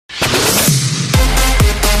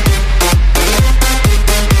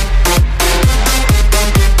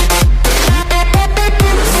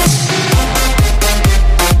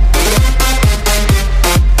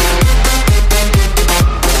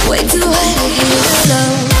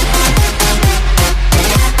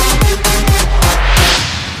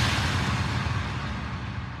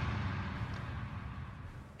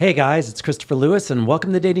Hey guys, it's Christopher Lewis, and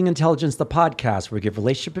welcome to Dating Intelligence, the podcast where we give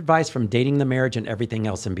relationship advice from dating to marriage and everything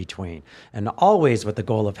else in between. And always with the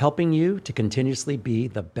goal of helping you to continuously be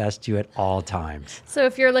the best you at all times. So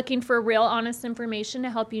if you're looking for real, honest information to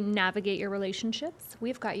help you navigate your relationships,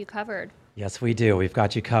 we've got you covered. Yes, we do. We've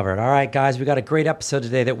got you covered. All right, guys, we got a great episode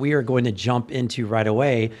today that we are going to jump into right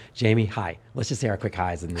away. Jamie, hi. Let's just say our quick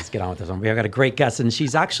highs and just get on with this one. We've got a great guest, and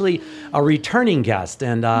she's actually a returning guest.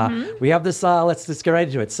 And we have this, let's just get right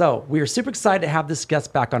into it. So we are super excited to have this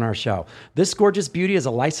guest back on our show. This gorgeous beauty is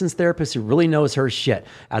a licensed therapist who really knows her shit,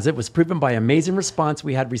 as it was proven by amazing response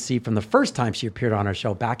we had received from the first time she appeared on our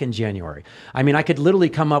show back in January. I mean, I could literally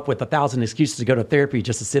come up with 1,000 excuses to go to therapy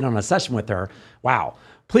just to sit on a session with her. Wow.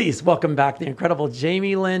 Please welcome back the incredible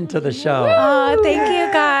Jamie Lynn to the show. Oh, thank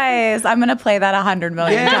you guys. I'm going to play that 100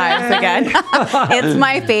 million times again. It's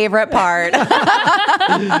my favorite part.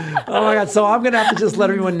 Oh my God. So I'm going to have to just let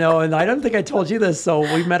everyone know. And I don't think I told you this. So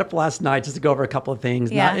we met up last night just to go over a couple of things,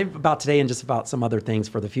 not about today and just about some other things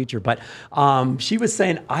for the future. But she was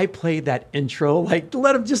saying, I played that intro, like to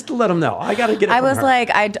let them know. I got to get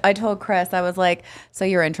it. I told Chris, I was like, so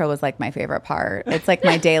your intro was like my favorite part. It's like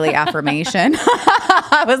my daily affirmation.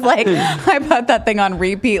 I was like, I put that thing on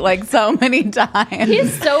repeat like so many times.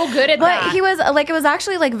 He's so good at that. But he was like, it was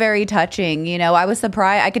actually like very touching. You know, I was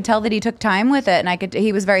surprised. I could tell that he took time with it, and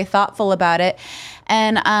he was very thoughtful about it.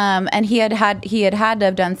 And he had to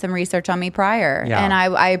have done some research on me prior, and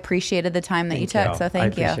I appreciated the time that you took. So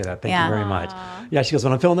thank you. I appreciate that. Thank you very much. Yeah, she goes,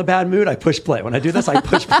 when I'm feeling a bad mood, I push play. When I do this, I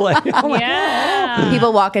push play. Yeah.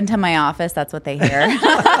 People walk into my office, that's what they hear.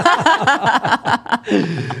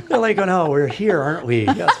 They're like, oh no, we're here, aren't we?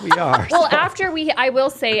 Yes, we are. Well, after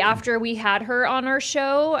we had her on our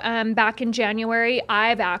show back in January,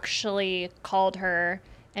 I've actually called her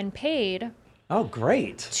and paid. Oh,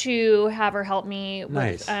 great. To have her help me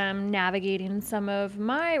Nice. with navigating some of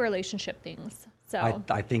my relationship things. So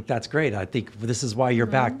I think that's great. I think this is why you're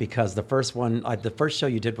back, because the first one, the first show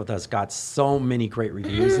you did with us got so many great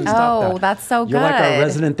reviews and stuff. Oh, that's so good. You're like our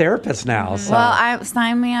resident therapist now. So. Well,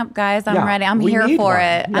 sign me up, guys. I'm ready. I'm here for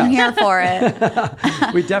it. Yeah. I'm here for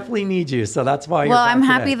it. We definitely need you. So that's why you're Well, back I'm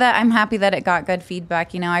happy today. I'm happy that it got good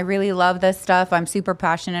feedback. You know, I really love this stuff. I'm super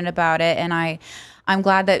passionate about it, and I'm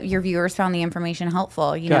glad that your viewers found the information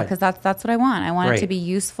helpful, you know, because that's what I want. I want it to be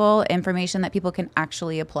useful information that people can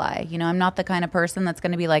actually apply. You know, I'm not the kind of person that's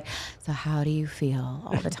going to be like, so how do you feel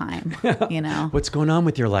all the time? You know, what's going on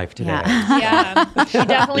with your life today? Yeah, she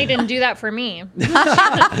definitely didn't do that for me.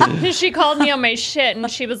 She called me on my shit and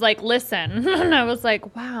she was like, listen. And I was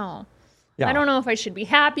like, wow. Yeah. I don't know if I should be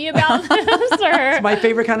happy about this. It's my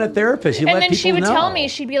favorite kind of therapist. And then she would tell me,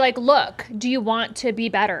 she'd be like, look, do you want to be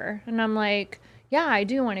better? And I'm like, yeah, I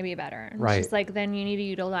do want to be better. And she's like, then you need to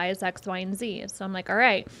utilize X, Y, and Z. So I'm like, all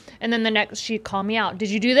right. And then she called me out. Did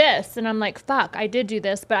you do this? And I'm like, fuck, I did do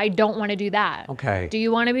this, but I don't want to do that. Okay. Do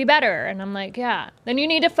you want to be better? And I'm like, yeah. Then you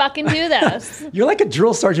need to fucking do this. You're like a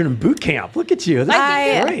drill sergeant in boot camp. Look at you.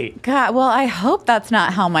 That's great. God, well, I hope that's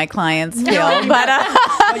not how my clients feel. But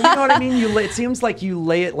you know what I mean? It seems like you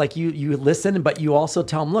lay it, like you listen, but you also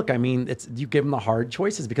tell them, look, I mean, you give them the hard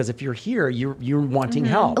choices, because if you're here, you're wanting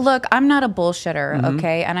help. Look, I'm not a bullshitter.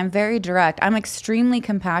 Okay. And I'm very direct. I'm extremely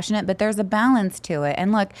compassionate, but there's a balance to it.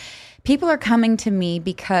 And look, people are coming to me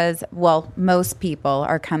because, well, most people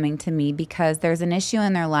are coming to me because there's an issue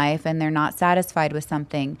in their life and they're not satisfied with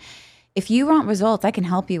something. If you want results, I can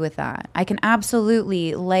help you with that. I can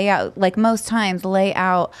absolutely lay out, like most times, a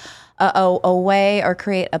way or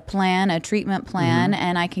create a plan, a treatment plan,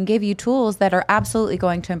 and I can give you tools that are absolutely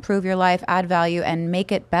going to improve your life, add value, and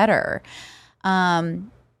make it better.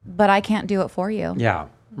 But I can't do it for you. Yeah.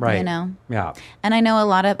 Right. You know? Yeah. And I know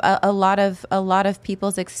a lot of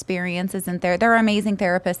people's experiences in therapy. There are amazing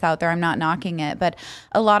therapists out there. I'm not knocking it, but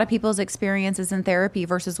a lot of people's experiences in therapy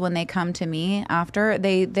versus when they come to me after,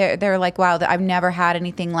 they're like, wow, I've never had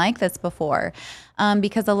anything like this before.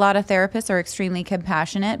 Because a lot of therapists are extremely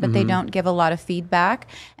compassionate, but they don't give a lot of feedback,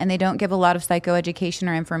 and they don't give a lot of psychoeducation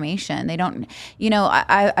or information. They don't, you know,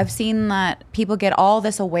 I've seen that people get all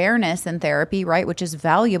this awareness in therapy, right, which is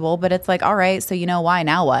valuable, but it's like, all right, so you know why,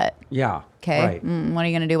 now what? Yeah. Okay. Right. What are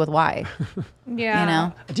you going to do with why? Yeah. You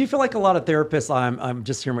know? Do you feel like a lot of therapists, I'm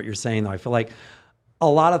just hearing what you're saying though, I feel like a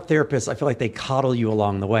lot of therapists, I feel like they coddle you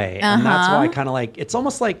along the way. And that's why I kind of like, it's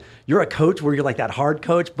almost like you're a coach where you're like that hard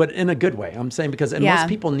coach, but in a good way. I'm saying because most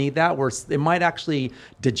people need that, where it might actually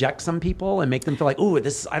deject some people and make them feel like, ooh,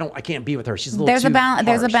 I can't be with her. She's a little There's too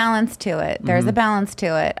there's a harsh. balance to it. There's a balance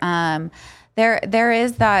to it. There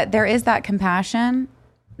is that compassion.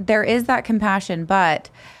 There is that compassion, but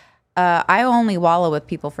I only wallow with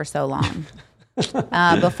people for so long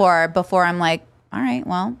before I'm like, all right,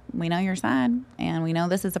 well, we know you're sad and we know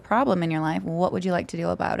this is a problem in your life. What would you like to do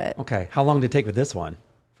about it? Okay. How long did it take with this one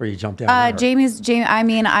before you jumped down? Jamie, I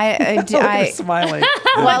mean, I smiling.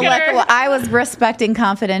 well, I was respecting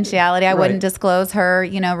confidentiality. I wouldn't disclose her,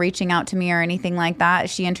 reaching out to me or anything like that.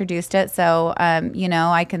 She introduced it. So,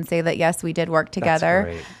 I can say that, yes, we did work together.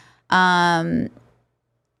 That's great.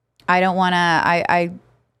 I don't want to, I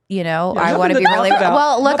want to be really,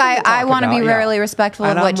 I want to be really respectful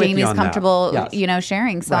of what Jamie's comfortable,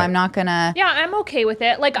 sharing. So I'm not going to. Yeah, I'm okay with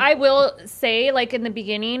it. Like, I will say, like, in the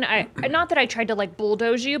beginning, not that I tried to, like,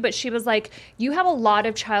 bulldoze you, but she was like, you have a lot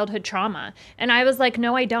of childhood trauma. And I was like,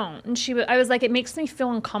 no, I don't. And I was like, it makes me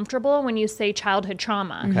feel uncomfortable when you say childhood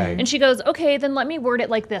trauma. Okay. And she goes, okay, then let me word it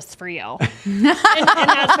like this for you. and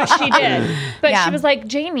that's what she did. But she was like,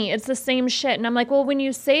 Jamie, it's the same shit. And I'm like, well, when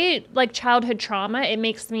you say, like, childhood trauma, it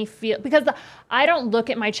makes me feel, because I don't look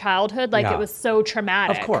at my childhood like it was so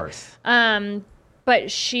traumatic. Of course.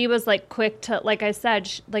 But she was like quick to, like I said,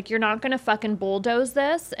 like, you're not going to fucking bulldoze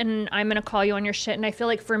this and I'm going to call you on your shit. And I feel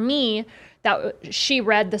like for me, that she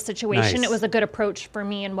read the situation. Nice. It was a good approach for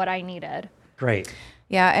me and what I needed. Great.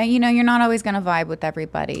 Yeah, and you're not always going to vibe with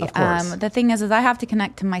everybody. Of course. The thing is I have to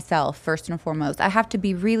connect to myself first and foremost. I have to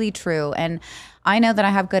be really true, and I know that I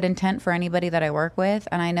have good intent for anybody that I work with,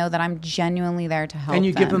 and I know that I'm genuinely there to help. And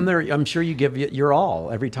you give them I'm sure you give your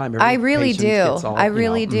all every time. I really do. I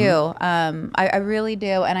really do. I really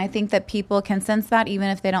do, and I think that people can sense that even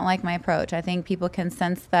if they don't like my approach. I think people can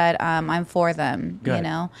sense that I'm for them. Good.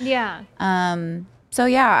 Yeah. So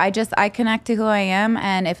yeah, I connect to who I am,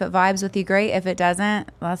 and if it vibes with you, great. If it doesn't,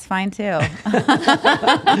 that's fine too.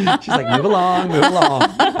 She's like, move along.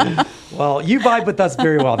 Well, you vibe with us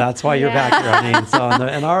very well. That's why you're back here. I mean, so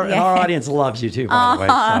and our audience loves you too, by the way.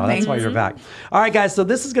 So that's why you're back. All right, guys. So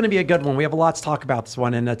this is going to be a good one. We have a lot to talk about this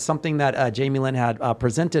one, and it's something that Jamie Lynn had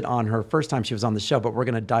presented on her first time she was on the show. But we're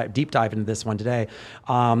going to deep dive into this one today.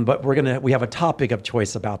 But we have a topic of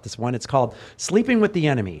choice about this one. It's called "Sleeping with the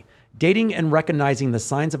Enemy." Dating and recognizing the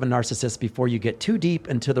signs of a narcissist before you get too deep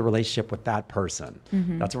into the relationship with that person.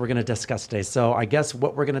 Mm-hmm. That's what we're going to discuss today. So I guess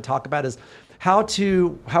what we're going to talk about is how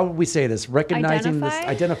would we say this?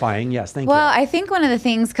 Identifying. Yes, thank you. Well, I think one of the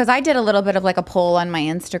things, because I did a little bit of like a poll on my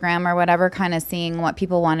Instagram or whatever, kind of seeing what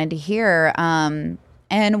people wanted to hear. And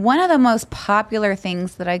one of the most popular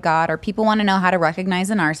things that I got are people want to know how to recognize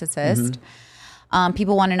a narcissist. Mm-hmm.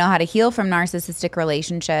 People want to know how to heal from narcissistic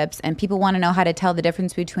relationships, and people want to know how to tell the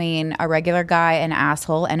difference between a regular guy, an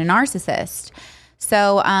asshole, and a narcissist.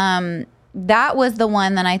 So that was the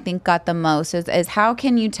one that I think got the most is how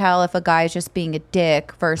can you tell if a guy is just being a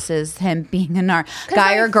dick versus him being a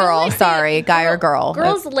guy or girl? Like guy or girl.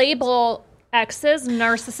 Girls label exes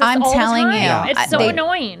narcissists. I'm all telling the time. you, Yeah. It's so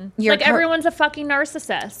annoying. Like everyone's a fucking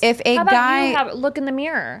narcissist. If a how about guy look in the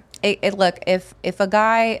mirror. Look, if a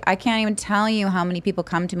guy, I can't even tell you how many people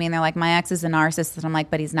come to me and they're like, my ex is a narcissist, and I'm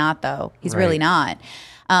like, but he's not though. He's really not.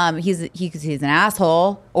 He's an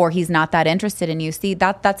asshole, or he's not that interested in you. See,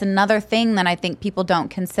 that's another thing that I think people don't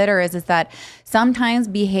consider is that sometimes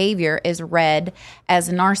behavior is read as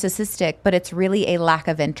narcissistic, but it's really a lack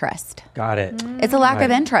of interest. Got it. It's a lack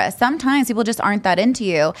of interest. Sometimes people just aren't that into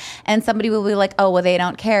you, and somebody will be like, oh, well, they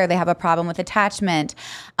don't care. They have a problem with attachment.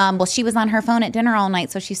 Well, she was on her phone at dinner all night,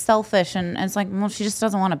 so she's selfish, and it's like, well, she just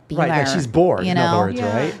doesn't want to be there. Like she's bored, in other words,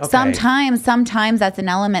 right? Okay. Sometimes that's an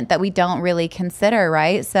element that we don't really consider,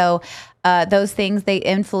 right? So those things, they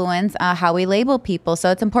influence how we label people. So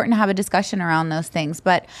it's important to have a discussion around those things.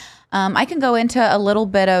 But I can go into a little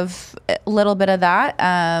bit of that.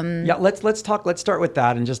 Yeah, let's start with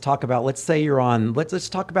that and just talk about. Let's say you're on. Let's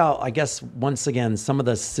talk about. I guess once again some of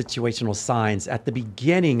the situational signs at the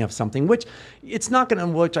beginning of something, which it's not going to.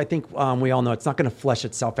 Which I think we all know it's not going to flesh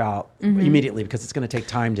itself out immediately because it's going to take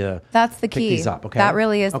time to. That's the pick key. These up. Okay, that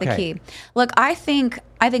really is the key. Look, I think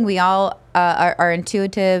we all are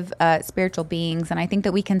intuitive spiritual beings, and I think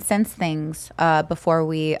that we can sense things before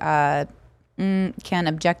we can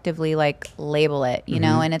objectively like label it, you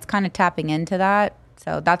know, and it's kind of tapping into that.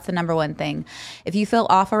 So that's the number one thing. If you feel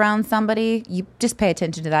off around somebody, you just pay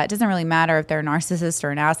attention to that. It doesn't really matter if they're a narcissist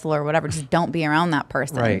or an asshole or whatever. Just don't be around that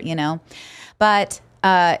person, you know. But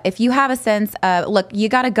if you have a sense of, look, you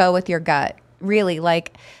got to go with your gut. Really,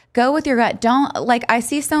 like, go with your gut. Don't, like, I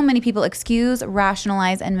see so many people excuse,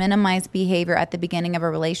 rationalize, and minimize behavior at the beginning of a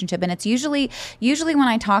relationship. And it's usually when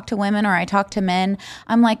I talk to women or I talk to men,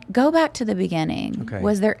 I'm like, go back to the beginning. Okay.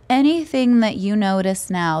 Was there anything that you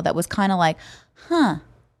noticed now that was kind of like,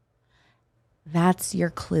 that's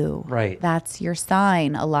your clue. Right. That's your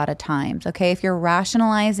sign a lot of times. Okay. If you're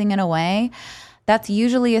rationalizing it away, that's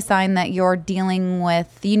usually a sign that you're dealing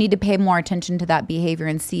with, you need to pay more attention to that behavior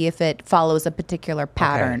and see if it follows a particular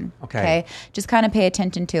pattern. Okay. Just kind of pay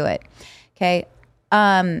attention to it. Okay.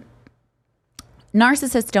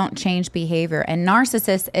 Narcissists don't change behavior, and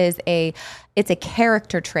narcissist it's a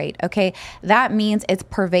character trait. Okay. That means it's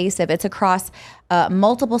pervasive. It's across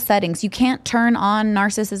multiple settings. You can't turn on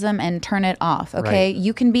narcissism and turn it off. Okay. Right.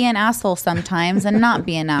 You can be an asshole sometimes and not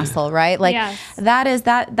be an asshole, right? Like yes. that is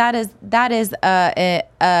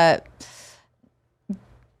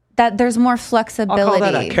that there's more flexibility. I'll call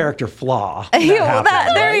that a character flaw. There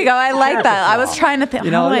you go. I like that. Flaw. I was trying to think.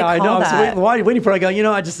 You know, I know. That? So waiting for it. I go. You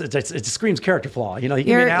know, it just screams character flaw. You know, you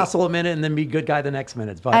can be an asshole a minute and then be a good guy the next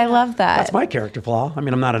minute. But I love that. That's my character flaw. I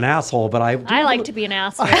mean, I'm not an asshole, but I like to be an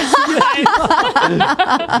asshole.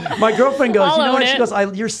 My girlfriend goes. You know what? She goes.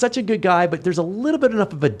 You're such a good guy, but there's a little bit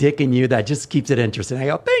enough of a dick in you that just keeps it interesting. I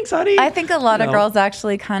go, thanks, honey. I think a lot of girls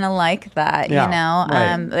actually kind of like that. Yeah, you know,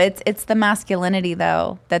 right. It's the masculinity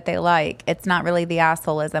though that they like. It's not really the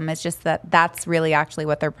assholeism. It's just that's really actually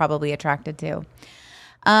what they're probably attracted to.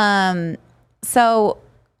 So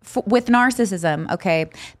with narcissism, okay,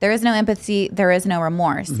 there is no empathy, there is no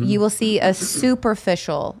remorse. Mm-hmm. You will see a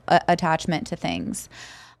superficial attachment to things.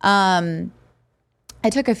 I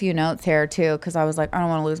took a few notes here too because I was like, I don't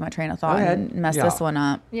want to lose my train of thought and mess this one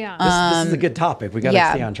up. Yeah, this is a good topic. We got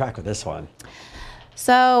to stay on track with this one.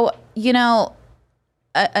 So, you know,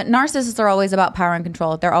 narcissists are always about power and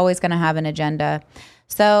control. They're always going to have an agenda.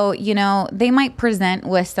 So, you know, they might present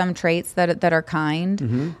with some traits that are kind,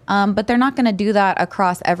 mm-hmm. But they're not going to do that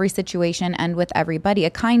across every situation and with everybody. A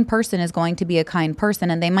kind person is going to be a kind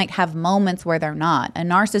person, and they might have moments where they're not. A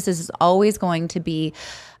narcissist is always going to be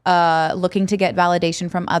looking to get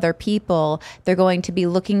validation from other people. They're going to be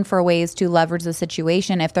looking for ways to leverage the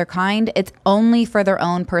situation. If they're kind, it's only for their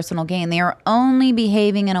own personal gain. They are only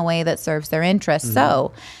behaving in a way that serves their interests. Mm-hmm.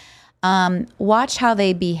 So watch how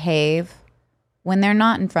they behave when they're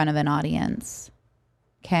not in front of an audience.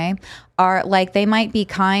 Okay. Are like, they might be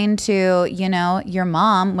kind to, you know, your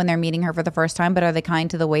mom when they're meeting her for the first time, but are they kind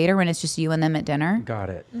to the waiter when it's just you and them at dinner?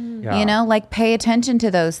 Got it. Mm. Yeah. You know, like pay attention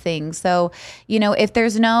to those things. So, you know, if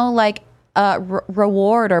there's no like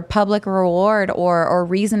reward or public reward or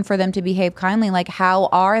reason for them to behave kindly, like how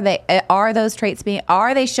are those traits being,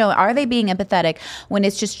 are they being empathetic when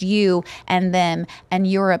it's just you and them and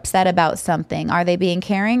you're upset about something? Are they being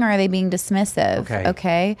caring or are they being dismissive?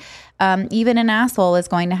 Okay. Even an asshole is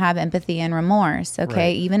going to have empathy and remorse.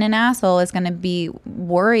 Okay. Right. Even an asshole is going to be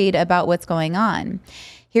worried about what's going on.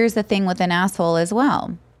 Here's the thing with an asshole as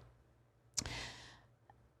well.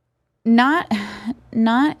 Not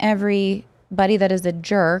everybody that is a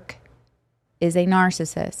jerk is a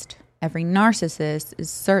narcissist. Every narcissist is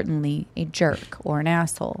certainly a jerk or an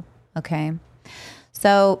asshole. Okay.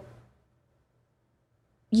 So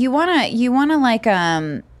you wanna like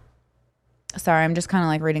sorry, I'm just kind of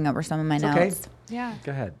like reading over some of my notes. Okay. Yeah.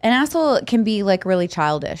 Go ahead. An asshole can be like really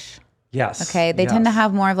childish. Yes. Okay. They tend to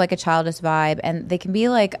have more of like a childish vibe, and they can be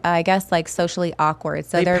like, I guess, like socially awkward.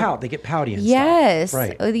 So they pout. They get pouty and stuff.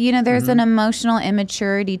 Right. You know, there's an emotional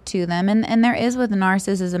immaturity to them, and there is with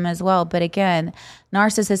narcissism as well. But again,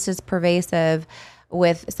 narcissist is pervasive.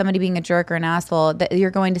 With somebody being a jerk or an asshole, that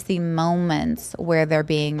you're going to see moments where they're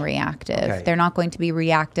being reactive. Okay. They're not going to be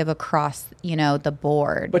reactive across, you know, the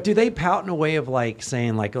board. But do they pout in a way of like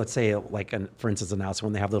saying, like, let's say, like, for instance, an asshole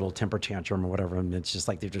when they have a little temper tantrum or whatever, and it's just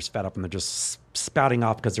like they're just fed up and they're just spouting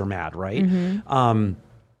off because they're mad, right? Mm-hmm.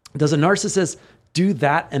 Does a narcissist do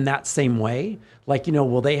that in that same way? Like, you know,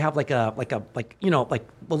 will they have like a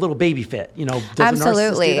little baby fit? You know, does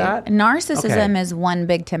absolutely. A narcissist do that? Narcissism is one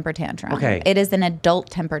big temper tantrum. Okay. It is an adult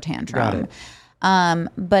temper tantrum. Got it.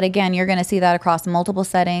 But again, you're going to see that across multiple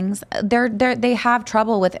settings. They have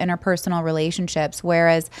trouble with interpersonal relationships,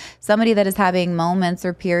 whereas somebody that is having moments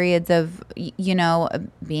or periods of, you know,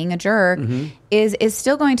 being a jerk is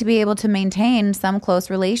still going to be able to maintain some close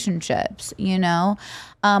relationships, you know.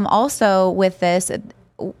 Also with this,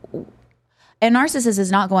 a narcissist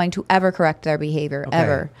is not going to ever correct their behavior,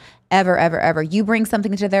 ever. You bring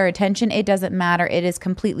something to their attention, it doesn't matter. It is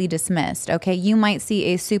completely dismissed. Okay. You might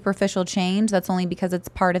see a superficial change. That's only because it's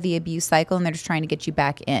part of the abuse cycle and they're just trying to get you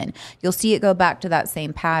back in. You'll see it go back to that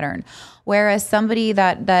same pattern. Whereas somebody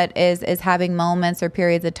that is having moments or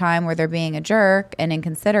periods of time where they're being a jerk and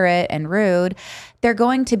inconsiderate and rude, they're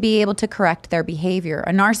going to be able to correct their behavior.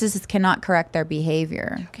 A narcissist cannot correct their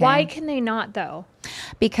behavior. Okay? Why can they not, though?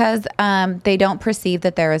 Because they don't perceive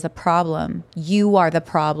that there is a problem. You are the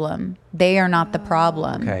problem. They are not the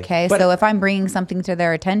problem. Okay? So if I'm bringing something to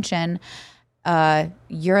their attention,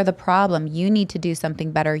 you're the problem. You need to do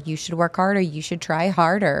something better. You should work harder. You should try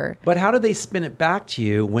harder. But how do they spin it back to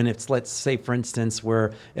you when it's, let's say, for instance,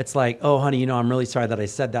 where it's like, oh, honey, I'm really sorry that I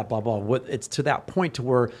said that, blah, blah. It's to that point to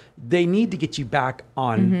where they need to get you back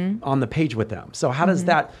on the page with them. So how does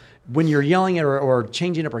that, when you're yelling at or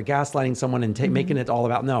changing up or gaslighting someone and making it all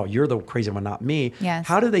about, no, you're the crazy one, not me. Yes.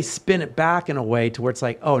 How do they spin it back in a way to where it's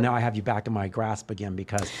like, oh, now I have you back in my grasp again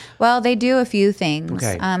because... Well, they do a few things.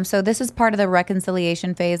 Okay. So this is part of the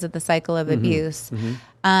reconciliation phase of the cycle of abuse.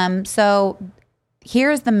 So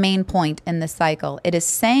here's the main point in this cycle. It is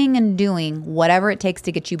saying and doing whatever it takes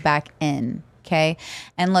to get you back in. Okay.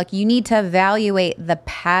 And look, you need to evaluate the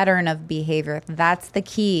pattern of behavior. That's the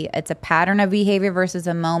key. It's a pattern of behavior versus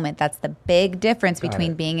a moment. That's the big difference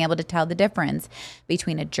between being able to tell the difference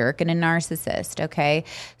between a jerk and a narcissist. Okay.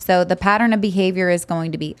 So the pattern of behavior is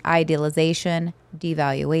going to be idealization,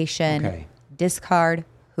 devaluation, discard,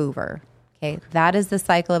 hoover. Okay. That is the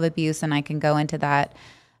cycle of abuse. And I can go into that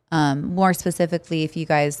more specifically if you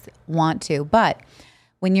guys want to. But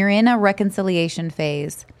when you're in a reconciliation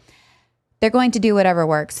phase, they're going to do whatever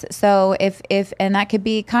works. So if and that could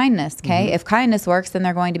be kindness, okay? If kindness works, then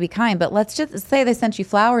they're going to be kind. But let's just say they sent you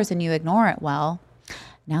flowers and you ignore it. Well,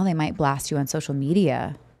 now they might blast you on social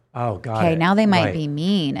media. Oh, God. Okay, now they might be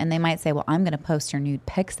mean. And they might say, well, I'm going to post your nude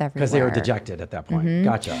pics everywhere. Because they were dejected at that point.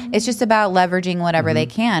 Gotcha. It's just about leveraging whatever they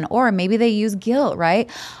can. Or maybe they use guilt, right?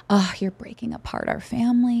 Oh, you're breaking apart our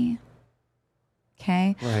family.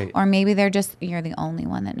 Okay? Right. Or maybe you're the only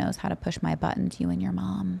one that knows how to push my buttons, you and your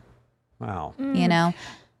mom. Wow. You know?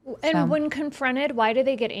 And when confronted, why do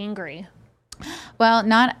they get angry? Well,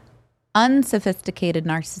 not unsophisticated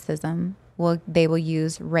narcissism. They will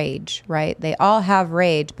use rage, right? They all have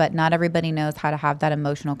rage, but not everybody knows how to have that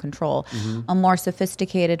emotional control. A more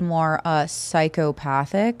sophisticated, more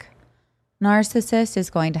psychopathic narcissist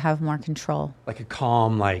is going to have more control. Like a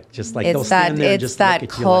calm, just like it's they'll stand there and just look at you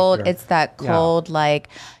cold. like It's that cold, like,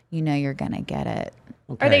 you're going to get it.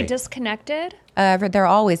 Okay. Are they disconnected? They're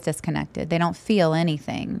always disconnected. They don't feel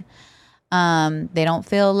anything. They don't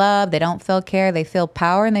feel love. They don't feel care. They feel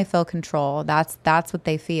power and they feel control. That's what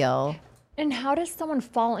they feel. And how does someone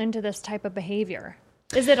fall into this type of behavior?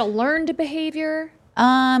 Is it a learned behavior?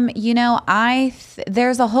 There's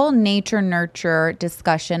a whole nature nurture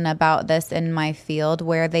discussion about this in my field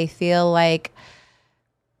where they feel like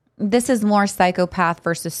this is more psychopath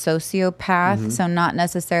versus sociopath. So not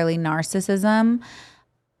necessarily narcissism.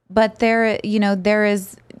 But there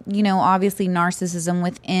is, obviously narcissism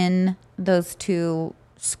within those two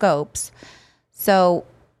scopes. So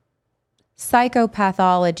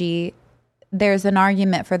psychopathology, there's an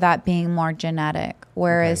argument for that being more genetic,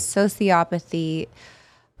 whereas sociopathy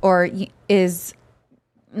is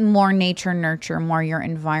more nature nurture, more your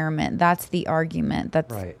environment. That's the argument.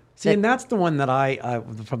 That's right. See, and that's the one that I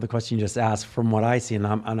from the question you just asked, from what I see, and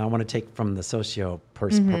I want to take from the socio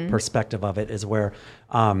perspective of it, is where,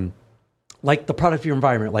 like the product of your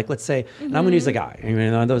environment, like let's say, and I'm going to use a guy. I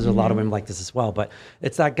mean, there's a lot of women like this as well, but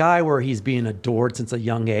it's that guy where he's being adored since a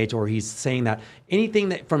young age, or he's saying that anything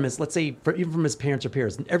that from his, let's say, even from his parents or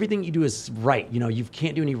peers, everything you do is right. You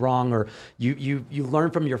can't do any wrong, or you learn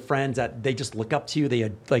from your friends that they just look up to you.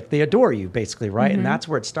 They adore you, basically, right? And that's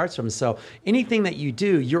where it starts from. So anything that you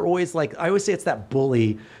do, you're always like, I always say it's that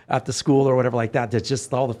bully at the school or whatever like that. That's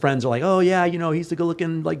just all the friends are like, oh yeah, he's the good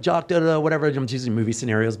looking like jock, whatever. I'm using movie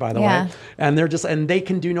scenarios, by the way. And and they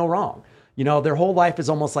can do no wrong. Their whole life is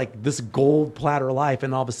almost like this gold platter life.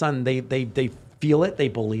 And all of a sudden they feel it, they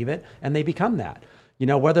believe it, and they become that,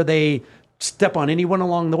 whether they step on anyone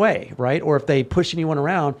along the way, right? Or if they push anyone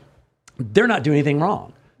around, they're not doing anything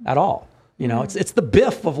wrong at all. It's the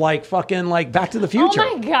Biff of fucking Back to the Future.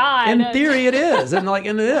 Oh my God. In theory it is. And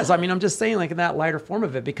it is. I mean, I'm just saying in that lighter form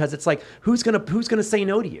of it, because it's like, who's going to say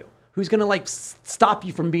no to you? Who's going to stop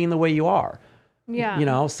you from being the way you are?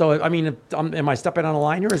 Yeah. So, I mean, am I stepping on a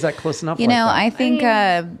line, or is that close enough? I think,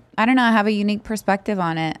 I don't know, I have a unique perspective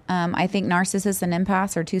on it. I think narcissists and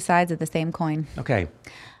empaths are two sides of the same coin. Okay.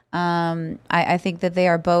 I think that they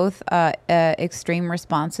are both extreme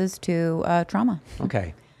responses to trauma.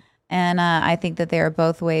 Okay. And I think that they are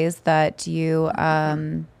both ways that you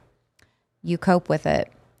cope with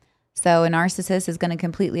it. So a narcissist is going to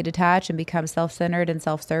completely detach and become self-centered and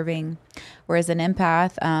self-serving, whereas an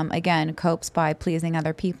empath, again, copes by pleasing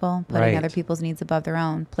other people, putting other people's needs above their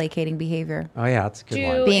own, placating behavior. Oh yeah, that's a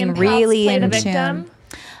good one. Being really play in the tune. victim?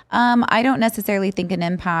 I don't necessarily think an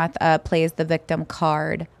empath plays the victim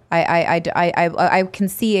card. I can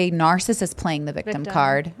see a narcissist playing the victim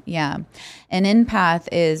card. Yeah. An empath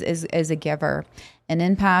is a giver. An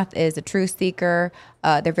empath is a truth seeker.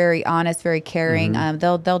 They're very honest, very caring.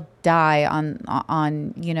 They'll die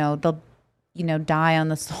on they'll die on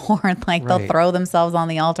the sword. Like they'll throw themselves on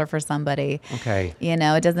the altar for somebody. Okay.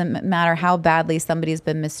 It doesn't matter how badly somebody's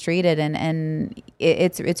been mistreated, and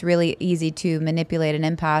it's really easy to manipulate an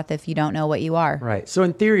empath if you don't know what you are. Right. So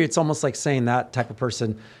in theory, it's almost like saying that type of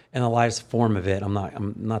person in the lightest form of it.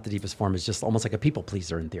 I'm not the deepest form. It's just almost like a people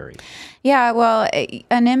pleaser in theory. Yeah. Well,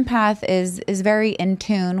 an empath is very in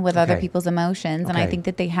tune with other people's emotions, and I think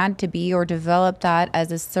that they had to be or develop that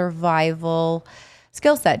as a survival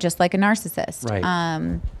skill set, just like a narcissist.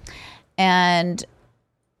 Right. And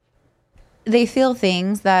they feel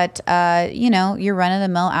things that, your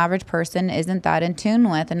run-of-the-mill average person isn't that in tune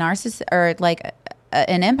with. A narcissist, or like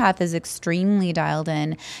an empath, is extremely dialed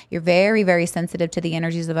in. You're very, very sensitive to the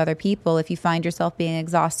energies of other people. If you find yourself being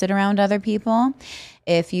exhausted around other people,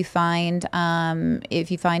 if you find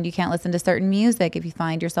you can't listen to certain music, if you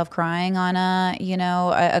find yourself crying on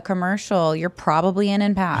a commercial, you're probably an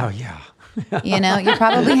empath. Oh yeah. You're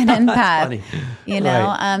probably an empath.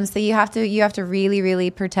 Right. So you have to really, really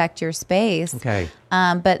protect your space. Okay.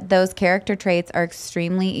 But those character traits are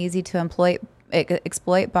extremely easy to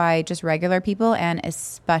exploit by just regular people, and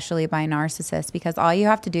especially by narcissists, because all you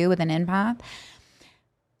have to do with an empath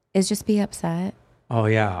is just be upset. Oh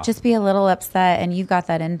yeah. Just be a little upset, and you've got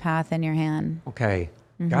that empath in your hand. Okay.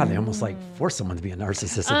 God, they almost like force someone to be a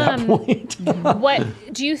narcissist at that point. What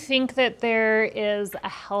do you think that there is a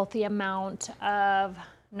healthy amount of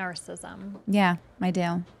narcissism? Yeah, I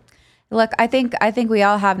do. Look, I think we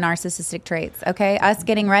all have narcissistic traits. Okay, us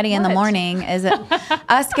getting ready in the morning is a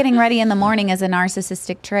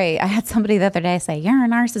narcissistic trait. I had somebody the other day say, "You're a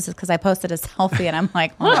narcissist," because I posted a selfie, and I'm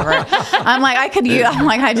like, whatever.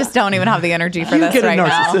 I just don't even have the energy for this right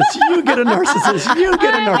now. You get a narcissist. You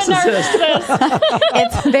get a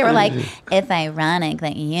narcissist. They were like, "It's ironic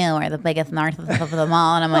that you are the biggest narcissist of them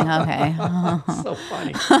all," and I'm like, okay. So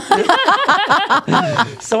funny.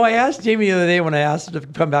 So I asked Jamie the other day when I asked her to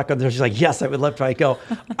come back on there. She's like, "Yes, I would love to." I go,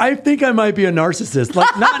 "I think I might be a narcissist."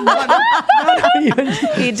 Like, not even.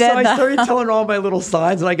 He did. So I started telling her all my little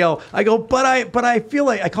signs, and I go, but I feel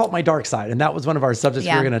like I call it my dark side, and that was one of our subjects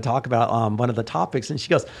we were going to talk about. One of the topics, and she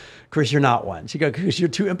goes, "Chris, you're not one." She goes, "Because you're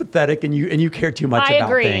too empathetic and you care too much about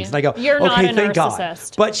things." And I go, "You're not a narcissist." God.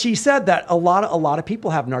 But she said that a lot of people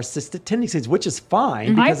have narcissistic tendencies, which is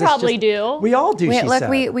fine. I probably do. We all do. She said.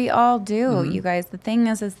 We all do. You guys. The thing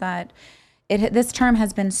is that this term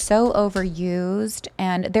has been so overused,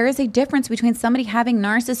 and there is a difference between somebody having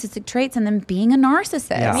narcissistic traits and them being a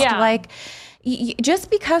narcissist. Yeah. Like,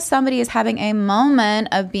 just because somebody is having a moment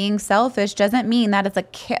of being selfish doesn't mean that it's a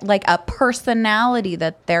personality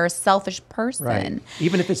that they're a selfish person. Right.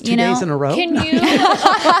 Even if it's 2 days in a row. Can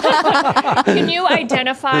you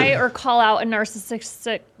identify or call out a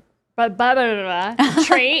narcissistic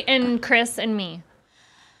trait in Chris and me?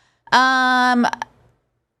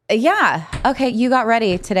 Yeah. Okay. You got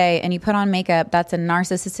ready today and you put on makeup. That's a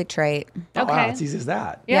narcissistic trait. Oh, wow, it's easy as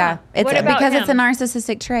that. Yeah. It's because it's a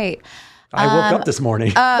narcissistic trait. I woke up this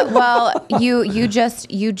morning. Well, you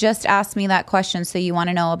just asked me that question, so you want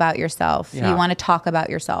to know about yourself. Yeah. You want to talk about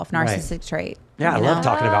yourself. Narcissistic trait. Yeah, I love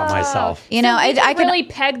talking about myself. I can really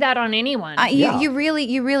peg that on anyone. You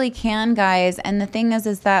really can, guys. And the thing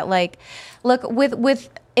is that, like, look, with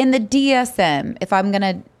in the DSM, if I'm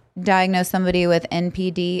gonna diagnose somebody with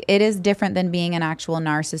NPD, it is different than being an actual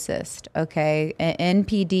narcissist. Okay,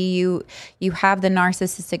 NPD, you have the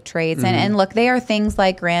narcissistic traits, and look, they are things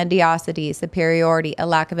like grandiosity, superiority, a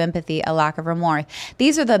lack of empathy, a lack of remorse.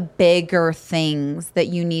 These are the bigger things that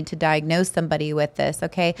you need to diagnose somebody with this.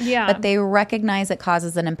 Okay, but they recognize it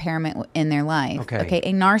causes an impairment in their life. Okay,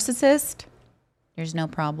 a narcissist, there's no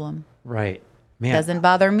problem. Right, man, doesn't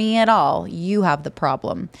bother me at all. You have the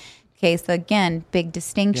problem. Okay, so again, big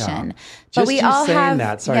distinction. Yeah. But we all have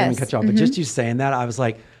that. Sorry, I didn't cut you off. But just you saying that, I was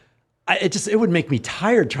like, it would make me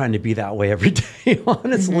tired trying to be that way every day.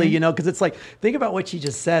 Honestly, because it's like, think about what you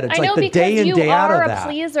just said. It's like the day in, day out of that. You are a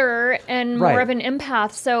pleaser and more of an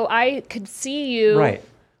empath, so I could see you. Right.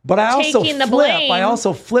 But I also flip. I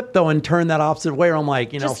also flip though and turn that opposite way where I'm like,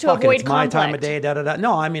 fuck it, it's my time of day,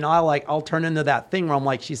 No, I mean, I'll turn into that thing where I'm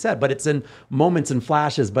like she said, but it's in moments and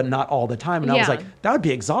flashes, but not all the time. And I was like, that would be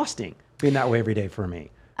exhausting being that way every day for me.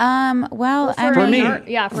 Well, for me, for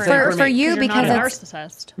you, because you're not a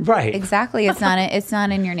narcissist, right? Exactly, it's not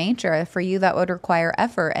in your nature. For you, that would require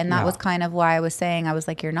effort, and that was kind of why I was saying I was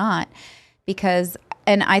like, you're not, because.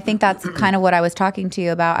 And I think that's kind of what I was talking to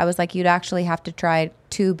you about. I was like, you'd actually have to try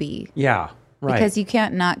to be. Yeah, right. Because you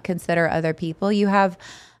can't not consider other people. You have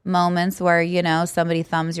moments where, somebody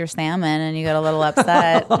thumbs your salmon and you get a little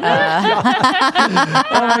upset. Oh my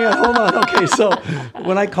God, hold on. Okay, so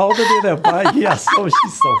when I called her the other day,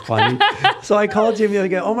 she's so funny. So I called Jamie the other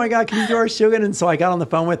day, oh my God, can you do our show again? And so I got on the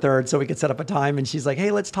phone with her so we could set up a time, and she's like,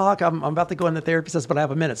 hey, let's talk. I'm about to go in the therapy session, but I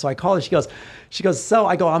have a minute. So I called her, she goes, so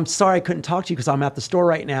I go, I'm sorry I couldn't talk to you because I'm at the store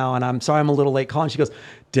right now, and I'm sorry I'm a little late calling. She goes,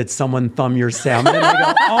 did someone thumb your salmon? And I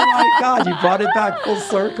go, oh my God, you brought it back full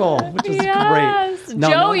circle, which is great.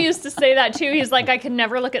 Joe used to say that too. He's like, I can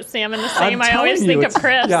never look at salmon the same. I always think of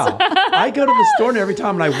Chris. Yeah. I go to the store and every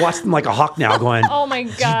time, and I watch them like a hawk now going, oh my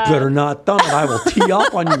God. You better not thumb it. I will tee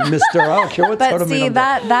up on you, mister. I don't care what sort But of see,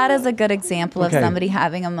 that is a good example of somebody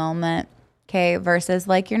having a moment. Okay, versus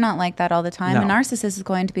like you're not like that all the time. No. A narcissist is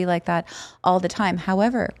going to be like that all the time.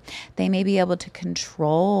 However, they may be able to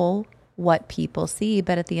control what people see,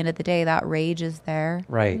 but at the end of the day, that rage is there.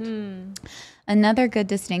 Right. Another good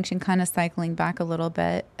distinction, kind of cycling back a little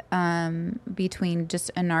bit, between just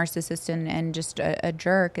a narcissist and just a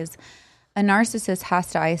jerk, is a narcissist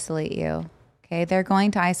has to isolate you. Okay, they're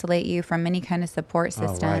going to isolate you from any kind of support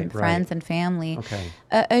system, friends and family. Okay.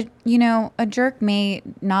 A jerk may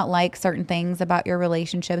not like certain things about your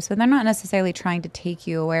relationships, but they're not necessarily trying to take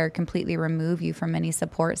you away or completely remove you from any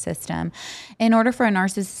support system. In order for a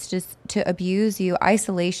narcissist to abuse you,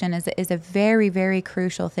 isolation is a very, very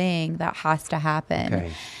crucial thing that has to happen.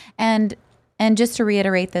 Okay. And just to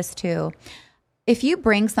reiterate this too, if you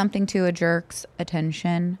bring something to a jerk's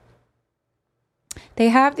attention, they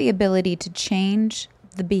have the ability to change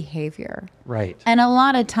the behavior. Right. And a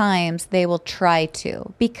lot of times they will try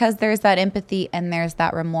to, because there's that empathy and there's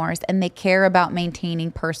that remorse, and they care about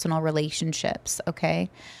maintaining personal relationships, okay?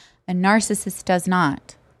 A narcissist does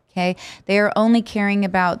not, okay? They are only caring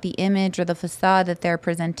about the image or the facade that they're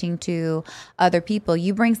presenting to other people.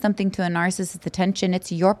 You bring something to a narcissist's attention,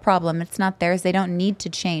 it's your problem. It's not theirs. They don't need to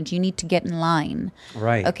change. You need to get in line.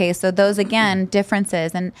 Right. Okay, so those, again,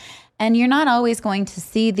 differences. And you're not always going to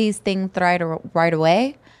see these things right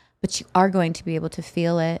away, but you are going to be able to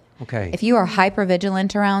feel it. Okay. If you are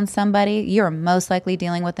hypervigilant around somebody, you're most likely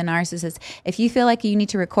dealing with a narcissist. If you feel like you need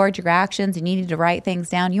to record your actions and you need to write things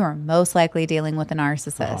down, you are most likely dealing with a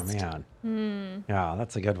narcissist. Oh, man. Yeah,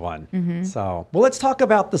 that's a good one. So, well, let's talk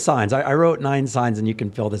about the signs. I wrote 9 signs, and you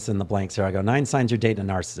can fill this in the blanks here. I go, 9 signs you're dating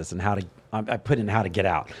a narcissist, and I put in how to get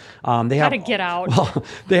out. How to get out. Well,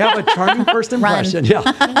 they have a charming first impression.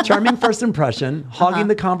 Charming first impression, hogging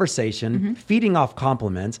the conversation, feeding off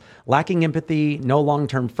compliments, lacking empathy, no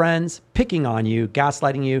long-term friends, picking on you,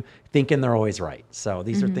 gaslighting you, thinking they're always right. So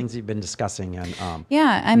these are things you've been discussing. And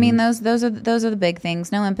I mean, those are the big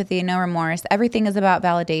things. No empathy, no remorse. Everything is about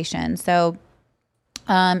validation. So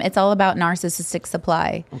it's all about narcissistic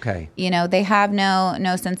supply. Okay. They have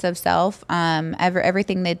no sense of self.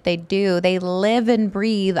 Everything that they do, they live and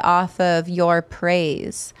breathe off of your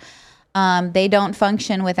praise. They don't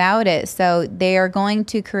function without it. So they are going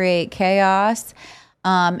to create chaos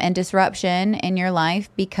and disruption in your life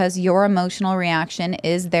because your emotional reaction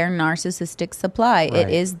is their narcissistic supply. Right. It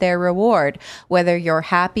is their reward. Whether you're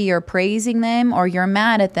happy or praising them or you're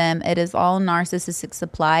mad at them, it is all narcissistic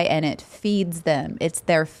supply, and it feeds them. It's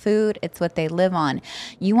their food. It's what they live on.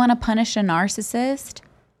 You want to punish a narcissist?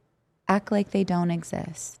 Act like they don't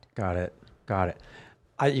exist. Got it.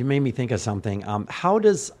 You made me think of something. How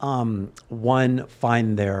does one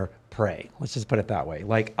find their prey? Let's just put it that way.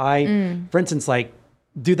 Like for instance,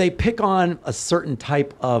 do they pick on a certain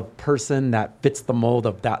type of person that fits the mold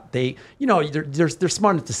of that? They're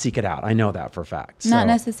smart enough to seek it out. I know that for a fact. Not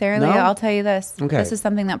necessarily. No? I'll tell you this. Okay. This is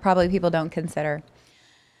something that probably people don't consider.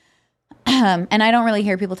 And I don't really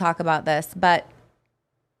hear people talk about this, but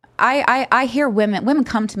I hear women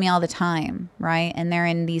come to me all the time, right? And they're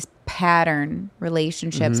in these pattern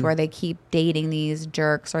relationships where they keep dating these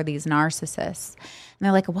jerks or these narcissists. And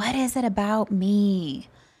they're like, what is it about me?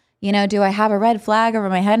 Do I have a red flag over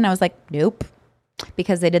my head? And I was like, nope.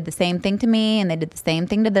 Because they did the same thing to me, and they did the same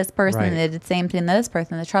thing to this person, and they did the same thing to this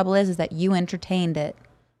person. The trouble is that you entertained it.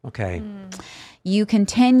 Okay. You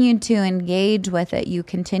continued to engage with it. You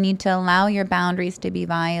continued to allow your boundaries to be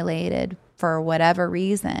violated for whatever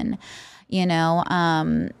reason,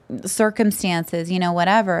 circumstances,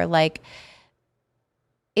 whatever. Like,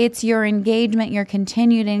 it's your engagement, your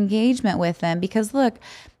continued engagement with them. Because look,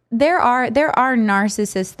 there are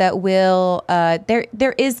narcissists that will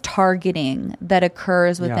there is targeting that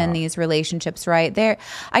occurs within these relationships, right?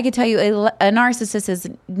 I could tell you a narcissist is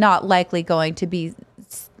not likely going to be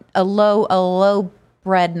a low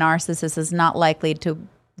bred narcissist is not likely to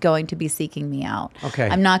going to be seeking me out. Okay.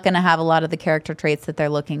 I'm not going to have a lot of the character traits that they're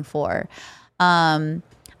looking for.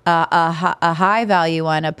 a high value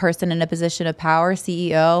one, a person in a position of power,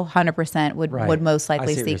 CEO, 100% would most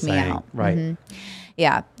likely seek me out. Right. Mm-hmm.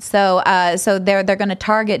 Yeah. So they're going to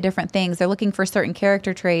target different things. They're looking for certain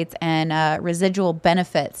character traits and residual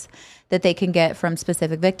benefits that they can get from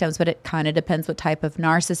specific victims, but it kind of depends what type of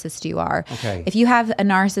narcissist you are. Okay. If you have a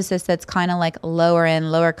narcissist that's kind of like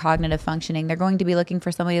lower cognitive functioning, they're going to be looking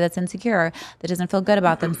for somebody that's insecure, that doesn't feel good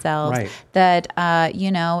about themselves, that,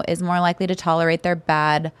 is more likely to tolerate their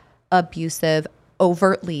bad,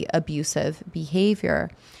 overtly abusive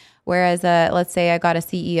behavior. Whereas, let's say I got a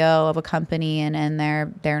CEO of a company and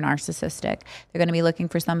they're narcissistic. They're going to be looking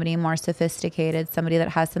for somebody more sophisticated, somebody that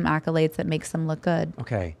has some accolades that makes them look good.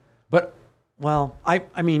 Okay. But, well, I see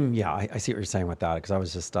what you're saying with that, because I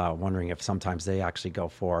was just wondering if sometimes they actually go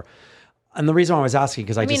for, and the reason why I was asking,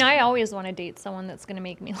 because I always want to date someone that's going to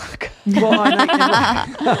make me look good. Well,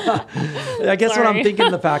 I guess what I'm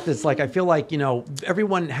thinking, the fact is, like, I feel like,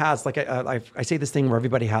 everyone has, like, I say this thing where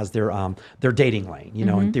everybody has their dating lane,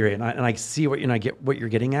 in theory, and I see what, I get what you're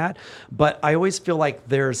getting at, but I always feel like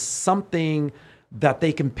there's something that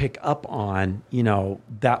they can pick up on,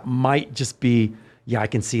 that might just be, yeah, I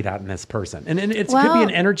can see that in this person. And it could be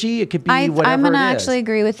an energy. It could be whatever I'm going to it is. actually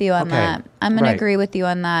agree with you on that. I'm going to agree with you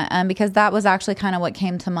on that because that was actually kind of what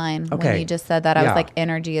came to mind when you just said that. I was like,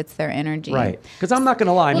 energy, it's their energy. Right. Because I'm not going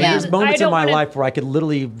to lie. I mean, there's moments in my life where I could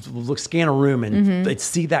literally scan a room and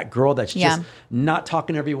see that girl that's just not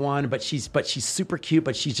talking to everyone, but she's super cute,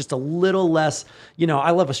 but she's just a little less,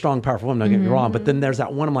 I love a strong, powerful woman, don't get me wrong. But then there's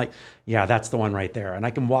that one, I'm like, yeah, that's the one right there. And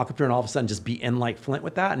I can walk up to her and all of a sudden just be in like Flint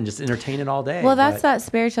with that and just entertain it all day. Well, that's that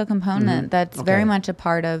spiritual component that's very much a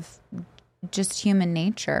part of just human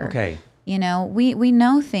nature. Okay. We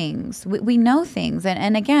know things. We know things.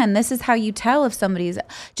 And again, this is how you tell if somebody's,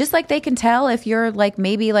 just like they can tell if you're like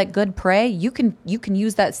maybe like good prey, you can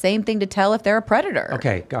use that same thing to tell if they're a predator.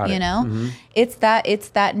 Okay, got it. It's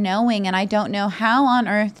that knowing, and I don't know how on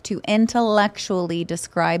earth to intellectually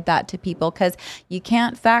describe that to people because you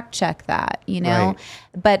can't fact check that, Right.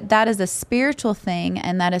 But that is a spiritual thing,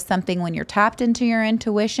 and that is something when you're tapped into your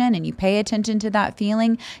intuition and you pay attention to that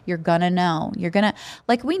feeling, you're gonna know.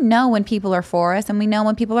 We know when people are for us and we know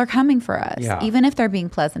when people are coming for us, even if they're being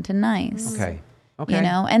pleasant and nice. Okay.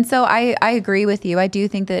 And so I agree with you. I do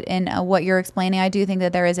think that in what you're explaining, I do think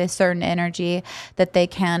that there is a certain energy that they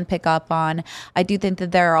can pick up on. I do think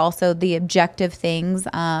that there are also the objective things,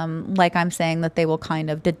 like I'm saying, that they will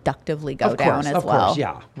kind of deductively go down as well. Of course,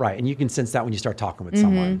 yeah, right. And you can sense that when you start talking with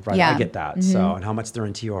someone, right? Yeah. I get that. So, and how much they're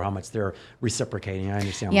into you or how much they're reciprocating. I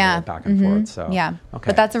understand back and forth. So, okay.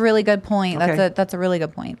 But that's a really good point. Okay. That's a really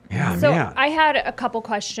good point. Yeah, so I had a couple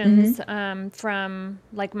questions from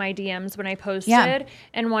like my DMs when I posted. Yeah.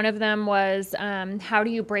 And one of them was, how do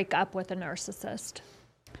you break up with a narcissist?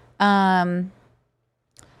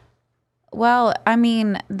 Well, I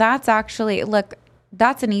mean, that's actually,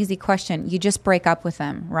 that's an easy question. You just break up with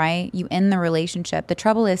them, right? You end the relationship. The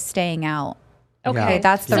trouble is staying out. Okay.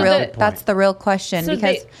 That's the real question. So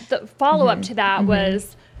because the follow-up to that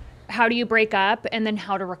was, how do you break up and then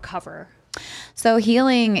how to recover? So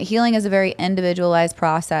healing is a very individualized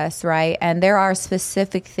process, right? And there are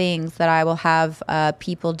specific things that I will have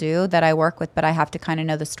people do that I work with, but I have to kind of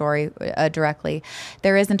know the story directly.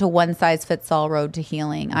 There isn't a one-size-fits-all road to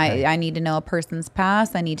healing. Okay. I need to know a person's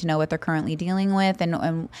past. I need to know what they're currently dealing with,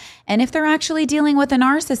 and if they're actually dealing with a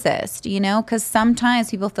narcissist, because sometimes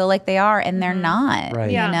people feel like they are and they're not,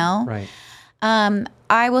 right. Right.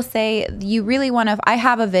 I will say you really want to, I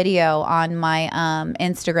have a video on my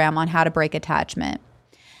Instagram on how to break attachment.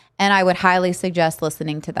 And I would highly suggest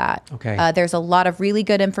listening to that. Okay. There's a lot of really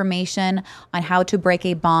good information on how to break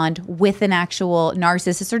a bond with an actual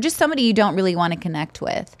narcissist or just somebody you don't really want to connect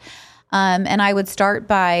with. And I would start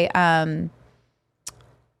by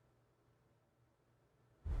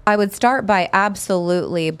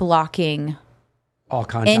absolutely blocking all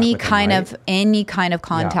contact any with kind them, of any kind of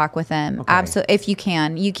contact with them. Okay. Absolutely, if you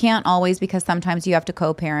can. You can't always because sometimes you have to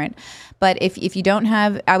co-parent. But if you don't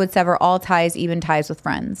have, I would sever all ties, even ties with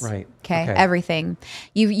friends. Right. Okay. Everything.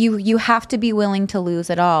 You have to be willing to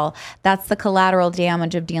lose it all. That's the collateral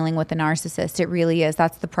damage of dealing with a narcissist. It really is.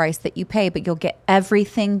 That's the price that you pay, but you'll get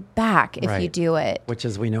everything back if you do it. Which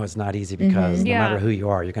is, we know it's not easy because no matter who you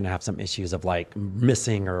are, you're going to have some issues of like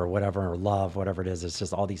missing or whatever, or love, whatever it is. It's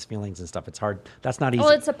just all these feelings and stuff. It's hard. That's not easy.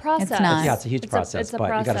 Well, it's a process. It's not. It's a huge process,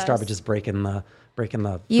 but you got to start with just breaking the ripping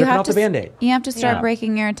off the Band-Aid. You have to start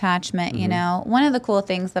breaking your attachment. You know, one of the cool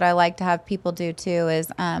things that I like to have people do too is,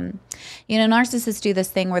 narcissists do this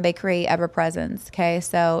thing where they create ever presence. Okay,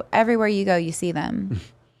 so everywhere you go, you see them.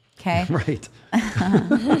 Okay. Right.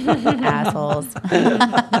 Assholes.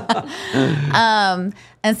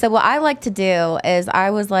 And so what I like to do is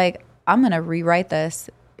I was like, I'm going to rewrite this.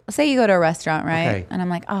 Say you go to a restaurant, right? Okay. And I'm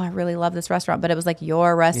like, oh, I really love this restaurant, but it was like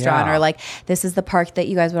your restaurant, Yeah. or like, this is the park that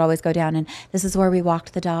you guys would always go down, and this is where we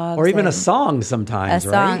walked the dogs. Or even a and song sometimes, a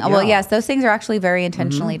song. right? Well, yes, those things are actually very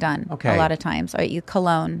intentionally done. Okay. A lot of times. Or you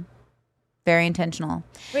cologne. Very intentional.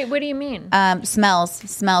 Wait, what do you mean?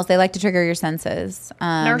 Smells. They like to trigger your senses.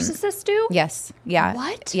 Narcissists do? Yes. Yeah.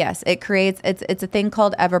 What? Yes. It creates, it's a thing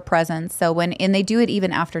called ever presence. So and they do it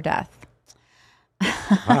even after death.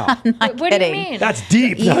 Wow. What do you kidding. mean? That's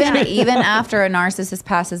deep. Even after a narcissist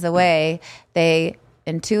passes away, they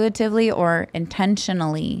intuitively or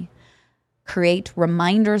intentionally create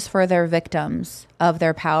reminders for their victims of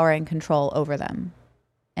their power and control over them.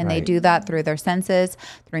 And they Right. do that through their senses,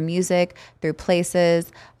 through music, through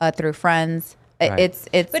places, through friends. Right. It's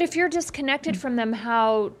But if you're disconnected from them,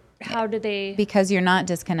 how do they? because you're not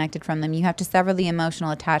disconnected from them. You have to sever the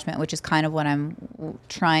emotional attachment, which is kind of what I'm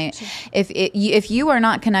trying. If you are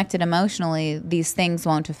not connected emotionally, these things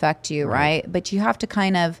won't affect you, right? But you have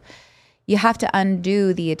to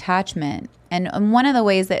undo the attachment. And one of the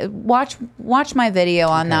ways that watch my video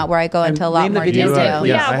on that, where I go into a lot name the more video, detail. please.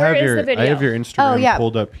 Yeah, I where have is your the video? I have your Instagram Oh, yeah.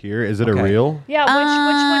 pulled up here. Is it a Okay. reel? Yeah,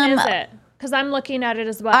 which one is it? Because I'm looking at it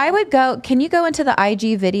as well. I would go. Can you go into the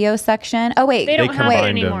IG video section? Oh wait, They don't have it combined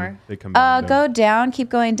anymore. them. They combined go them. down. Keep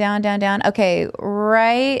going down. Okay,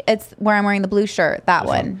 right. It's where I'm wearing the blue shirt. That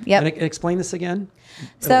one. Yep. And explain this again.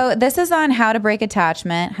 So this is on how to break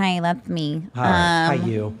attachment. Hi, that's me. Hi,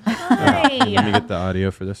 you. Let me get the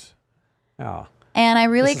audio for this. Oh. And I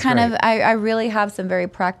really This is great. I really have some very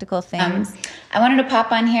practical things. I wanted to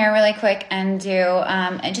pop on here really quick and do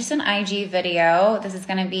just an IG video. This is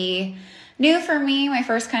going to be new for me, my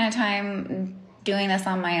first kind of time doing this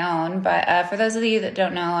on my own. But for those of you that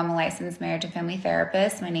don't know, I'm a licensed marriage and family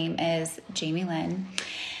therapist. My name is Jamie Lynn.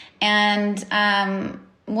 And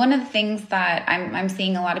one of the things that I'm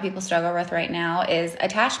seeing a lot of people struggle with right now is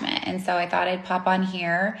attachment. And so I thought I'd pop on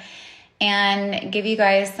here and give you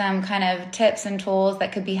guys some kind of tips and tools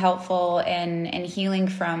that could be helpful in healing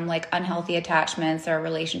from like unhealthy attachments or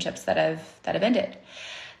relationships that have ended.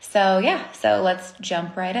 So so let's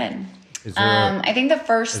jump right in. Is there I think the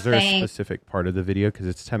first is there thing. a specific part of the video? Because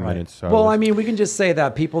it's 10 minutes. So Well, I mean, we can just say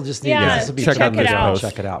that people just need Yeah, this will be check fun it to out.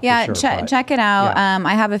 Check it out. Yeah, for sure, but- check it out. Yeah.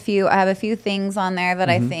 I have a few things on there that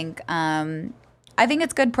I think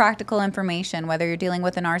it's good practical information, whether you're dealing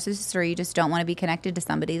with a narcissist or you just don't want to be connected to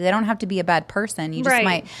somebody. They don't have to be a bad person. You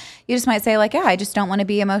just might say like, yeah, I just don't want to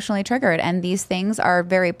be emotionally triggered. And these things are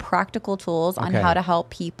very practical tools on Okay. how to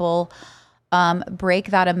help people break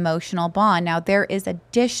that emotional bond. Now, there is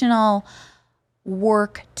additional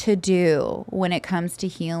work to do when it comes to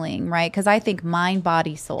healing, right? Because I think mind,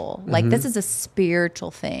 body, soul, like this is a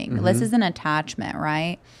spiritual thing. This is an attachment,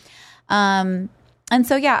 right? And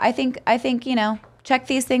so, yeah, I think, check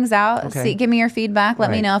these things out. Okay. See, give me your feedback. Let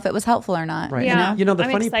me Right. know if it was helpful or not. Right. Yeah. You know, the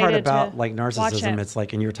I'm funny part excited about to like watch narcissism, it. it's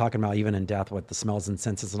like, and you were talking about even in death with the smells and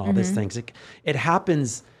senses and all these things, it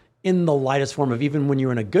happens in the lightest form of even when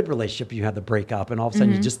you're in a good relationship, you had the breakup and all of a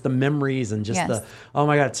sudden you just the memories and just Yes. the, oh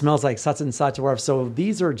my God, it smells like such and such. Or so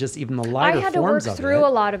these are just even the lighter I had to work forms of through it. a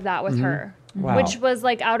lot of that with her, Wow. which was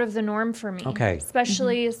like out of the norm for me. Okay.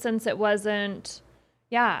 Especially since it wasn't.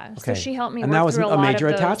 Yeah. So Okay. she helped me and work that was through a a lot major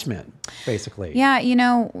of those. attachment, basically. Yeah, you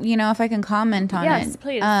know, if I can comment on it. Yes,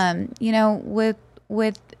 please.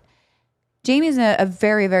 With Jamie's a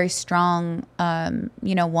very, very strong,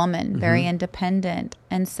 woman, very independent.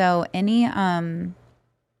 And so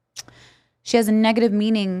she has a negative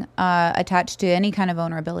meaning attached to any kind of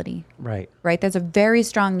vulnerability, Right. right? There's a very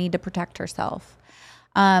strong need to protect herself.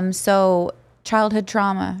 So childhood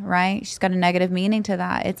trauma, right? She's got a negative meaning to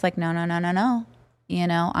that. It's like, no.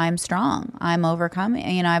 I'm strong. I'm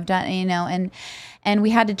overcoming. I've done, and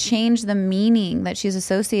we had to change the meaning that she's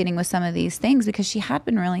associating with some of these things because she had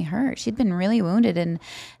been really hurt. She'd been really wounded, and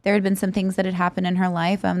there had been some things that had happened in her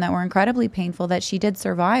life that were incredibly painful that she did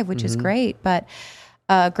survive, which is great. But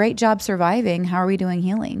great job surviving. How are we doing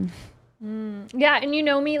healing? Yeah, and you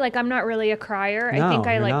know me, like I'm not really a crier. No, I think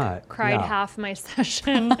I you're like not. cried Yeah. half my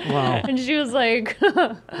session. Wow. And she was like,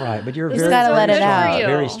 Right, but you're This very, is gotta very let it strong, out.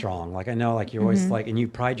 very strong. Like I know, like you're always like, and you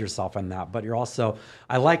pride yourself on that. But you're also,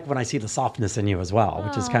 I like when I see the softness in you as well,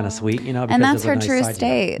 which is kind of sweet, because And that's there's a her nice true side to you.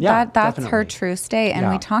 state. Yeah, That's her definitely. true state. And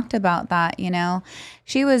Yeah. we talked about that,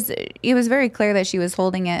 it was very clear that she was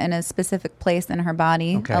holding it in a specific place in her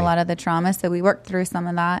body, Okay. a lot of the trauma. So we worked through some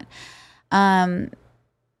of that.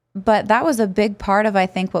 But that was a big part of, I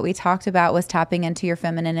think, what we talked about was tapping into your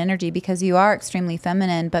feminine energy, because you are extremely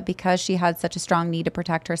feminine, but because she had such a strong need to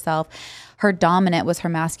protect herself, her dominant was her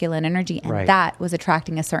masculine energy, and that was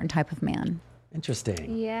attracting a certain type of man.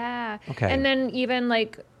 Interesting. Yeah. Okay. And then even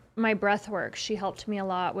like my breath work, she helped me a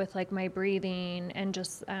lot with like my breathing and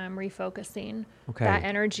just refocusing that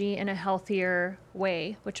energy in a healthier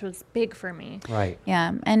way, which was big for me. Right.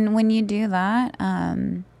 Yeah. And when you do that,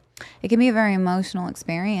 it can be a very emotional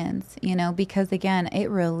experience, you know, because again, it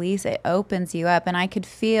opens you up, and I could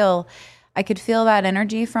feel that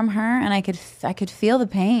energy from her, and I could feel the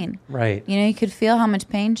pain. Right. You know, you could feel how much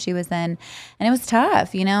pain she was in, and it was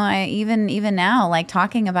tough. You know, I even now, like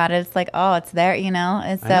talking about it, it's like, oh, it's there. You know,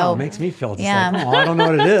 and so I know, it makes me feel just like, oh, I don't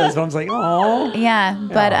know what it is, but I'm just like, oh.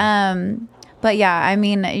 Yeah. But yeah, I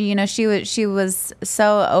mean, you know, she was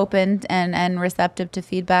so open and receptive to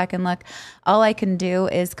feedback. And look, all I can do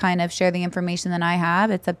is kind of share the information that I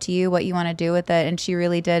have. It's up to you what you want to do with it. And she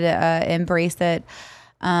really did embrace it,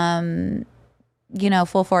 you know,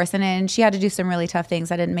 full force. And she had to do some really tough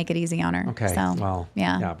things. I didn't make it easy on her. Okay. So, well,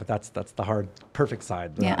 yeah, but that's the hard, perfect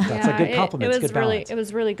side. Yeah. That's a good compliment. It was good balance. it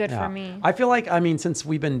was really good for me. I feel like, I mean, since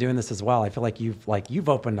we've been doing this as well, I feel like you've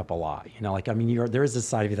opened up a lot, you know, like, I mean, there is this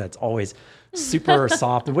side of you that's always super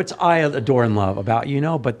soft, which I adore and love about, you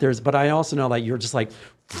know, but I also know that you're just like,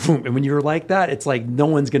 and when you're like that, it's like no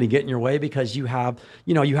one's going to get in your way, because you have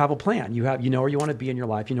a plan. You know where you want to be in your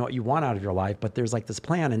life. You know what you want out of your life, but there's like this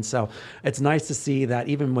plan. And so it's nice to see that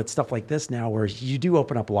even with stuff like this now, where you do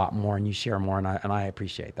open up a lot more and you share more. And I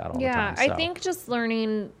appreciate that all the time. Yeah, I think just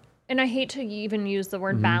learning, and I hate to even use the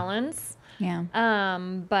word balance. Yeah.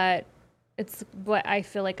 But it's what I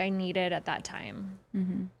feel like I needed at that time.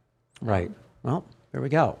 Mm-hmm. Right. Well, there we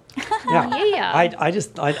go. Yeah.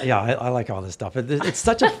 I like all this stuff. It's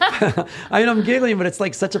such a, I mean, I'm giggling, but it's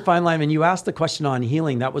like such a fine line. And you asked the question on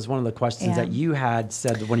healing. That was one of the questions that you had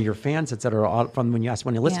said, one of your fans had said, or from when you asked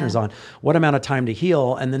one of your listeners on what amount of time to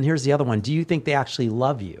heal. And then here's the other one. Do you think they actually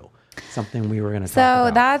love you? Something we were going to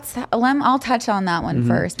talk about. I'll touch on that one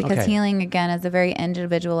first, because healing, again, is a very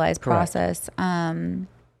individualized process.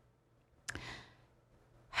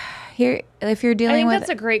 Here, if you're dealing with, that's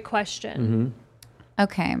a great question.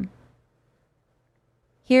 Okay.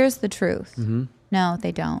 Here's the truth. No,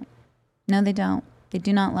 they don't. No, they don't. They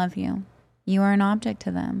do not love you. You are an object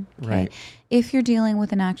to them. Okay? Right. If you're dealing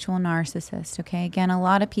with an actual narcissist, okay, again, a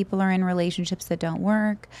lot of people are in relationships that don't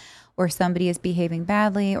work, or somebody is behaving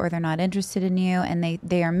badly, or they're not interested in you, and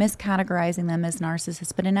they are miscategorizing them as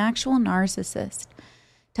narcissists. But an actual narcissist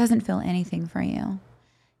doesn't feel anything for you.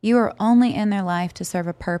 You are only in their life to serve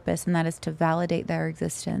a purpose, and that is to validate their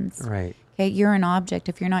existence. Right. Okay, you're an object.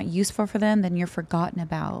 If you're not useful for them, then you're forgotten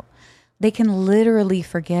about. They can literally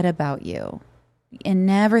forget about you and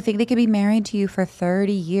never think. They could be married to you for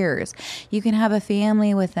 30 years. You can have a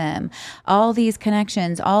family with them, all these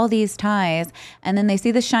connections, all these ties, and then they see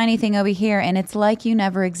the shiny thing over here, and it's like you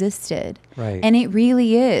never existed. Right. And it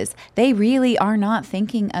really is. They really are not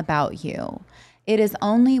thinking about you. It is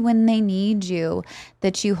only when they need you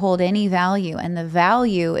that you hold any value, and the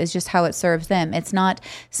value is just how it serves them. It's not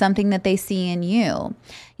something that they see in you.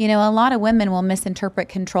 You know, a lot of women will misinterpret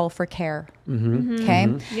control for care.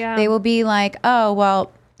 Okay? Yeah. They will be like, oh,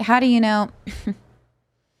 well, how do you know?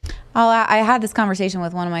 I had this conversation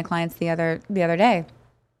with one of my clients the other day,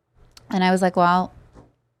 and I was like, well,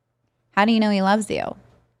 how do you know he loves you?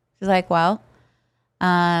 She's like, well,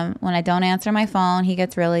 when I don't answer my phone, he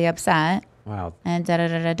gets really upset. Wow. And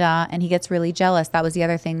and he gets really jealous. That was the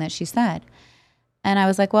other thing that she said. And I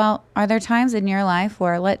was like, well, are there times in your life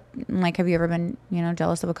where have you ever been,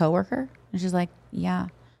 jealous of a coworker? And she's like, yeah. And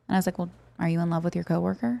I was like, well, are you in love with your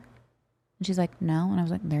coworker? And she's like, no. And I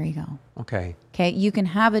was like, there you go. Okay. Okay. You can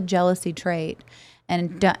have a jealousy trait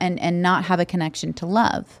and not have a connection to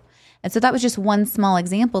love. And so that was just one small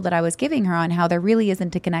example that I was giving her on how there really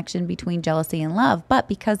isn't a connection between jealousy and love. But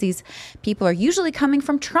because these people are usually coming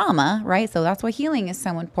from trauma, right? So that's why healing is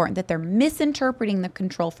so important, that they're misinterpreting the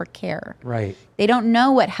control for care. Right. They don't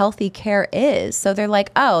know what healthy care is. So they're like,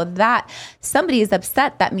 oh, that somebody is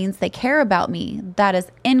upset, that means they care about me. That is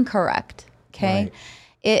incorrect. Okay. Right.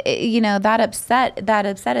 That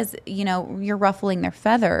upset is, you're ruffling their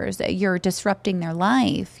feathers, you're disrupting their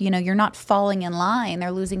life, you're not falling in line,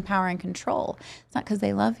 they're losing power and control. It's not because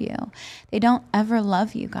they love you. They don't ever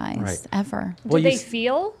love you guys, right. Ever. Do they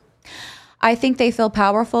feel? I think they feel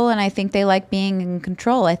powerful, and I think they like being in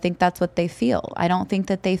control. I think that's what they feel. I don't think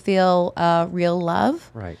that they feel real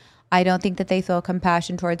love. Right. I don't think that they feel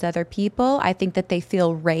compassion towards other people. I think that they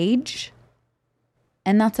feel rage,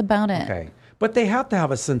 and that's about it. Okay. But they have to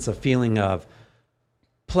have a sense of feeling of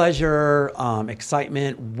pleasure,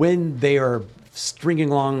 excitement, when they are stringing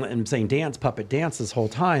along and saying dance, puppet dance this whole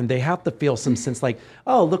time, they have to feel some sense like,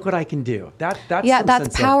 oh, look what I can do. That's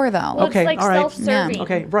that's power though. Well, okay, it's like all right. self-serving. Yeah.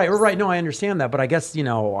 Okay, right. No, I understand that, but I guess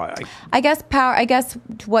I guess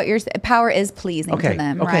what power is pleasing to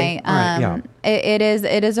them, right? Yeah. It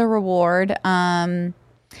is a reward.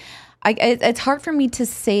 It's hard for me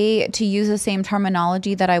to use the same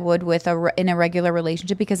terminology that I would with in a regular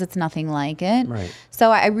relationship because it's nothing like it. Right.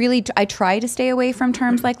 So I try to stay away from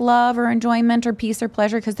terms like love or enjoyment or peace or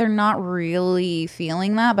pleasure because they're not really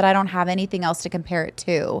feeling that, but I don't have anything else to compare it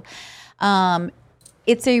to.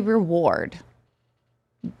 It's a reward.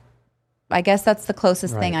 I guess that's the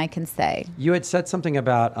closest thing I can say. You had said something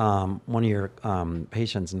about one of your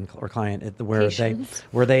patients or client where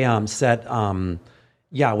they said.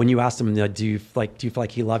 Yeah, when you asked them, do you feel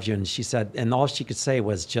like he loves you? And she said, and all she could say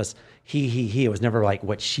was just he. It was never like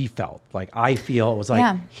what she felt. Like I feel it was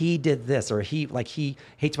like he did this, or he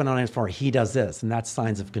hates when I'm for he does this, and that's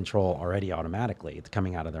signs of control already automatically. It's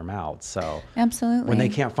coming out of their mouths. So absolutely, when they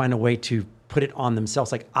can't find a way to put it on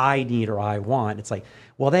themselves, like I need or I want, it's like,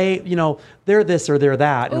 well, they're this or they're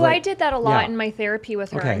that. Oh, I did that a lot in my therapy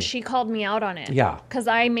with her, and she called me out on it. Yeah, because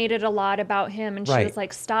I made it a lot about him, and she was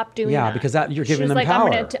like, "Stop doing that." Yeah, because you're giving them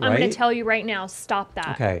power. I'm going to tell you right now, stop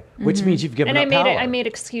that. Okay, which means you've given them power. And I made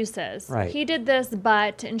excuses. Right. He did this,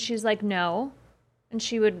 but, and she's like, no, and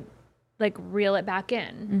she would like reel it back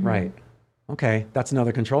in. Mm-hmm. Right. Okay, that's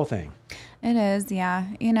another control thing. It is, yeah.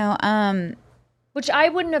 Which I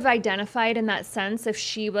wouldn't have identified in that sense if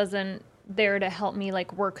she wasn't there to help me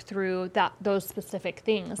like work through those specific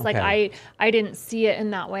things. Okay. Like I didn't see it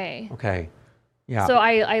in that way. Okay. Yeah. So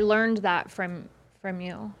I learned that from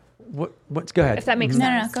you. What's go ahead. If that makes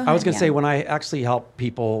sense. No, go ahead. I was going to say when I actually help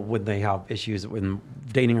people when they have issues with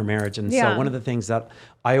dating or marriage, and so one of the things that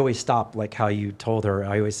I always stop, like how you told her,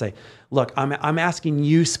 I always say, look, I'm asking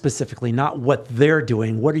you specifically, not what they're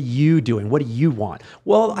doing. What are you doing? What do you want?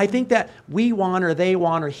 Well, I think that we want, or they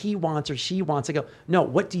want, or he wants, or she wants. I go, no,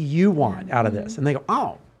 what do you want out of this? And they go,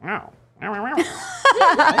 oh, wow. No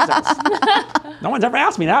one's ever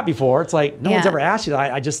asked me that before. It's like, no one's ever asked you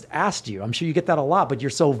that. I just asked you. I'm sure you get that a lot, but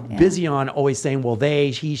you're so busy on always saying, well,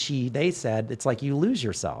 they, he, she, they said. It's like you lose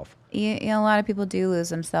yourself. A lot of people do lose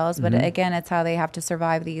themselves, but again, it's how they have to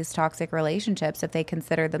survive these toxic relationships. If they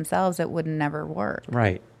consider themselves, it would never work.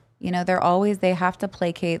 Right. They have to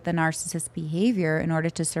placate the narcissist behavior in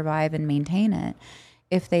order to survive and maintain it.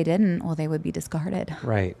 If they didn't, well, they would be discarded.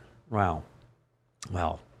 Right. Wow.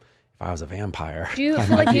 Well, if I was a vampire. Do you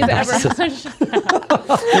feel like you've ever? Do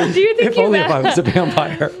you think if only if I was a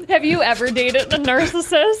vampire. Have you ever dated a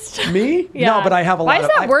narcissist? Me? Yeah. No, but I have a lot. Why is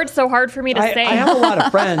that word so hard for me to say? I have a lot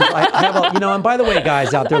of friends. I have and by the way,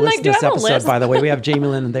 guys out there listening to this episode, by the way, we have Jamie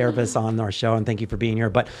Lynn, the therapist, on our show, and thank you for being here.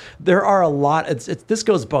 But there are a lot. This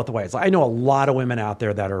goes both ways. I know a lot of women out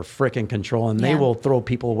there that are freaking control, and they will throw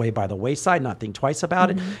people away by the wayside, not think twice about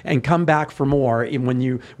it, and come back for more. And when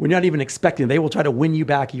you're not even expecting, they will try to win you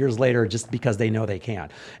back years later just because they know they can.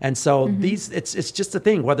 And so it's just a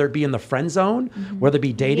thing, whether it be in the friend zone, whether it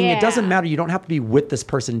be dating, it doesn't matter. You don't have to be with this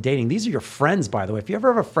person dating. These are your friends, by the way. If you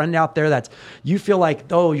ever have a friend out there that you feel like,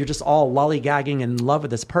 oh, you're just all lollygagging in love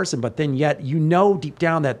with this person, but then yet deep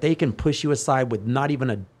down that they can push you aside with not even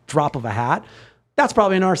a drop of a hat, that's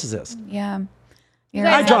probably a narcissist. Yeah.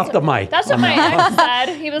 I dropped the mic. That's what my ex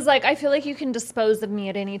said. He was like, I feel like you can dispose of me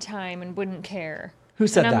at any time and wouldn't care. Who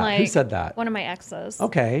said that? Like, who said that? One of my exes.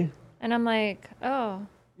 Okay. And I'm like, oh,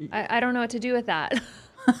 I don't know what to do with that.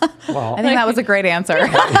 Well, I think that was a great answer. We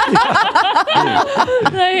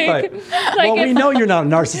know you're not a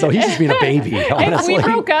narcissist, so he's just being a baby, honestly. If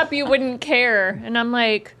we broke up, you wouldn't care. And I'm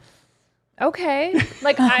like, okay.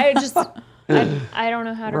 Like, I don't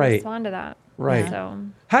know how to respond to that. Right. So,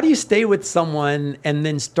 how do you stay with someone and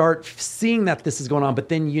then start seeing that this is going on, but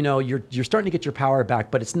then, you're starting to get your power back,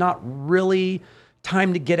 but it's not really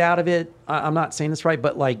time to get out of it? I'm not saying this right,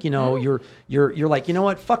 but like, you're like, you know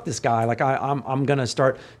what, fuck this guy. Like I'm going to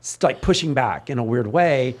start like pushing back in a weird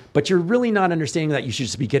way, but you're really not understanding that you should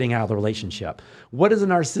just be getting out of the relationship. What does a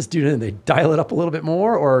narcissist do then? They dial it up a little bit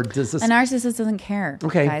more, or does this? A narcissist doesn't care.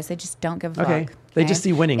 Okay. Guys, they just don't give a fuck. Okay. They just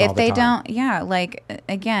see winning all the time. If they don't, like,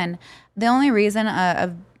 again, the only reason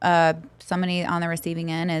somebody on the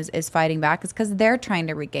receiving end is fighting back is because they're trying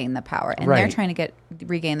to regain the power and they're trying to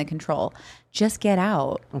regain the control. Just get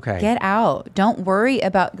out. Okay. Get out. Don't worry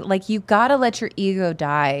about, like, you got to let your ego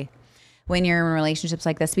die when you're in relationships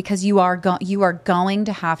like this, because you are going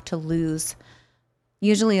to have to lose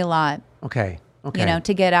usually a lot. Okay.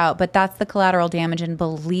 To get out. But that's the collateral damage. And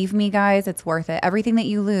believe me, guys, it's worth it. Everything that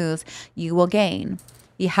you lose, you will gain.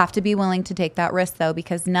 You have to be willing to take that risk, though,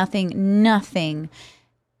 because nothing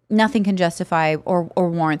can justify or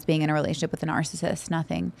warrants being in a relationship with a narcissist.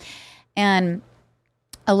 Nothing. And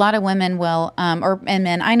a lot of women will, and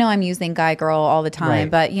men, I know I'm using guy girl all the time,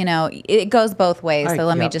 but it goes both ways. So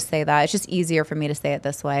let me just say that. It's just easier for me to say it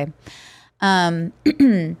this way.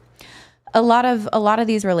 A lot of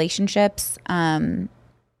these relationships, when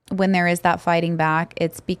there is that fighting back,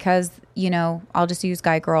 it's because, I'll just use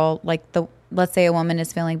guy girl, like let's say a woman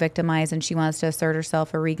is feeling victimized and she wants to assert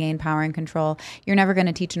herself or regain power and control. You're never going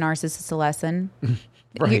to teach a narcissist a lesson.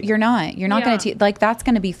 Right. You're not going to teach, like, that's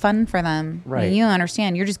going to be fun for them. Right. I mean, you don't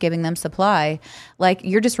understand. You're just giving them supply. Like,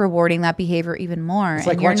 you're just rewarding that behavior even more. It's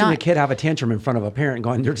like watching a kid have a tantrum in front of a parent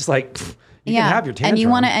going, you're just like, you can have your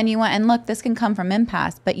tantrum. And look, this can come from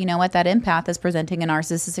empaths, but you know what? That empath is presenting a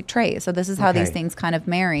narcissistic trait. So this is how these things kind of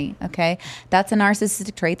marry. Okay. That's a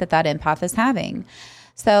narcissistic trait that empath is having.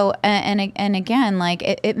 So, and again, like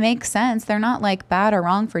it makes sense. They're not like bad or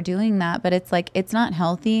wrong for doing that, but it's like, it's not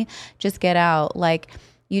healthy. Just get out. Like,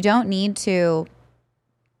 you don't need to,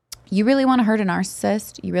 you really want to hurt a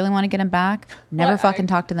narcissist. You really want to get them back. Never fucking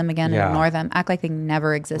talk to them again and ignore them. Act like they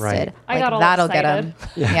never existed. Right. I got all that'll excited.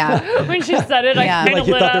 Get them. Yeah. When she said it, I kind of like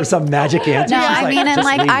you thought there was some magic answer. No, I mean, and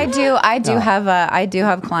like leave. I do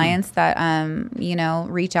have clients that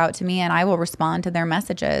reach out to me, and I will respond to their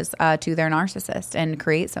messages to their narcissist and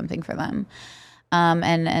create something for them.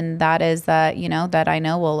 And that is that I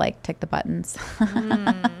know will like tick the buttons.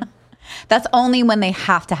 That's only when they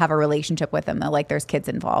have to have a relationship with them, though. Like there's kids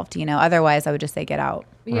involved, Otherwise, I would just say get out.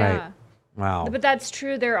 Yeah. Right. Wow. But that's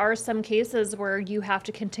true. There are some cases where you have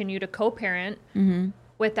to continue to co-parent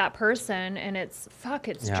with that person, and it's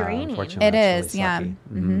draining. It is, really yeah.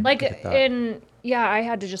 Mm-hmm. Like I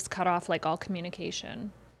had to just cut off like all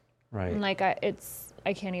communication. Right. And like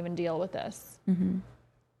I can't even deal with this. Mm-hmm.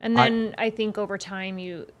 And then I think over time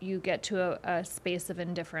you get to a space of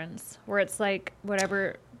indifference where it's like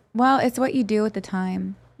whatever. Well, it's what you do at the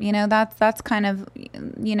time. That's kind of,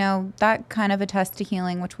 that kind of attests to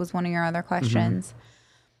healing, which was one of your other questions. Mm-hmm.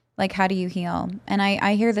 Like, how do you heal? And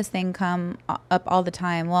I hear this thing come up all the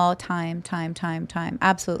time. Well, time.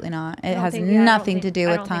 Absolutely not. It has nothing to do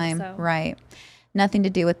with time. So. Right. Nothing to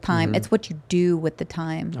do with time. Mm-hmm. It's what you do with the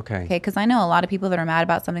time. Okay. Because I know a lot of people that are mad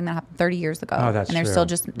about something that happened 30 years ago. Oh, that's and they're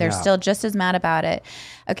true. still just as mad about it.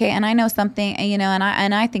 Okay. And I know something,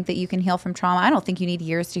 and I think that you can heal from trauma. I don't think you need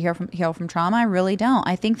years to heal from trauma. I really don't.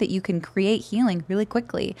 I think that you can create healing really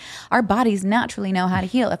quickly. Our bodies naturally know how to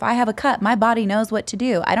heal. If I have a cut, my body knows what to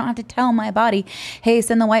do. I don't have to tell my body, hey,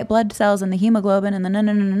 send the white blood cells and the hemoglobin and the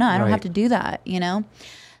no. I don't have to do that,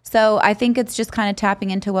 So I think it's just kind of tapping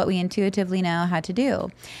into what we intuitively know how to do.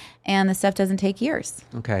 And the stuff doesn't take years.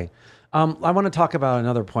 Okay. I want to talk about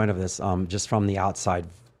another point of this, just from the outside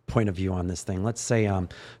point of view on this thing. Let's say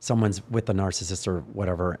someone's with a narcissist or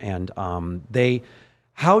whatever, and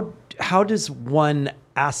how does one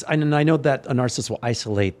ask, and I know that a narcissist will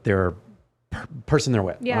isolate their person they're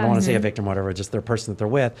with. Yeah. I don't want to say a victim or whatever, just their person that they're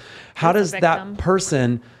with. How does that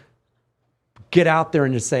person get out there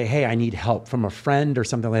and just say, hey, I need help from a friend or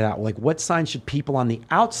something like that? Like, what signs should people on the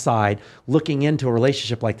outside looking into a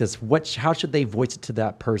relationship like this, how should they voice it to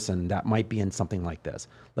that person that might be in something like this?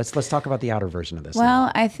 Let's talk about the outer version of this. Well,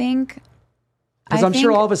 now. I think... Because I'm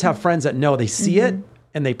sure all of us have friends that know they see it,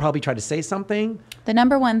 and they probably try to say something. The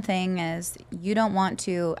number one thing is you don't want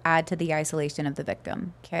to add to the isolation of the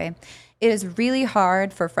victim, okay? It is really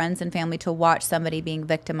hard for friends and family to watch somebody being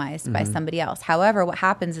victimized by somebody else. However, what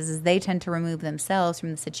happens is they tend to remove themselves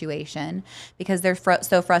from the situation because they're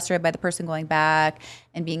so frustrated by the person going back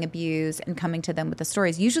and being abused and coming to them with the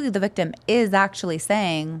stories. Usually the victim is actually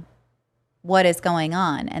saying what is going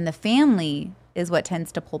on, and the family is what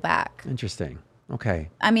tends to pull back. Interesting. Okay.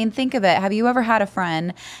 I mean, think of it. Have you ever had a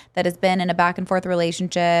friend that has been in a back and forth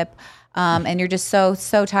relationship, and you're just so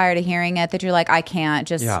tired of hearing it that you're like, I can't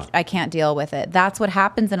deal with it. That's what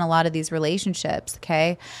happens in a lot of these relationships.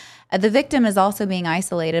 Okay. The victim is also being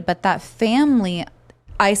isolated, but that family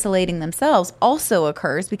isolating themselves also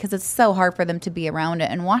occurs because it's so hard for them to be around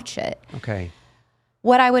it and watch it. Okay.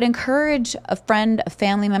 What I would encourage a friend, a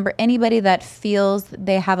family member, anybody that feels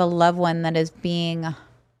they have a loved one that is being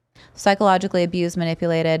psychologically abused,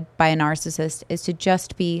 manipulated by a narcissist, is to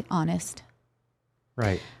just be honest.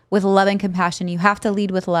 Right. With love and compassion. You have to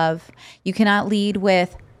lead with love. You cannot lead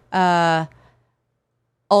with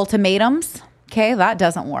ultimatums. Okay, that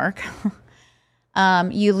doesn't work.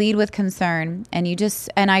 You lead with concern, and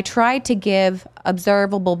I try to give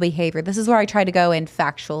observable behavior. This is where I try to go in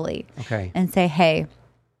factually. Okay. And say, hey,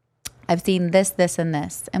 I've seen this, this, and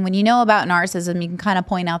this. And when you know about narcissism, you can kind of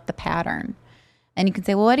point out the pattern. And you can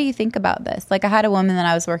say, well, what do you think about this? Like I had a woman that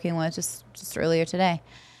I was working with just earlier today.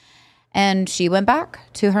 And she went back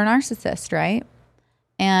to her narcissist, right?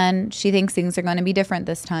 And she thinks things are going to be different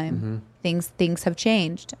this time. Things have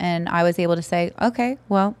changed. And I was able to say, okay,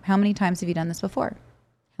 well, how many times have you done this before?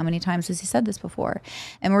 How many times has he said this before?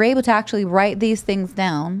 And we're able to actually write these things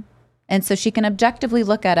down. And so she can objectively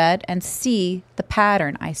look at it and see the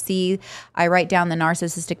pattern. I write down the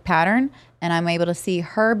narcissistic pattern, and I'm able to see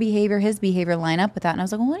her behavior, his behavior line up with that. And I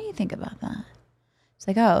was like, well, what do you think about that? It's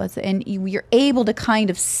like, and you're able to kind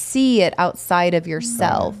of see it outside of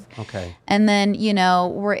yourself. Okay. And then,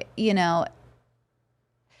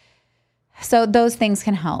 so those things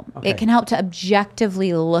can help. Okay. It can help to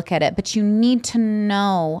objectively look at it, but you need to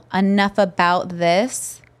know enough about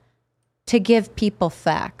this to give people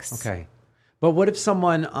facts. Okay. But what if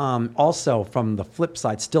someone also from the flip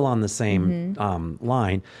side, still on the same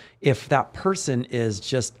line, if that person is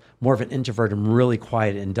just more of an introvert and really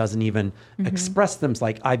quiet and doesn't even express them,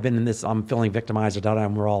 like I've been in this, I'm feeling victimized or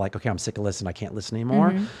and we're all like, okay, I'm sick of listening, I can't listen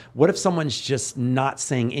anymore. What if someone's just not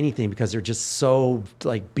saying anything because they're just so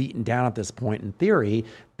like beaten down at this point in theory,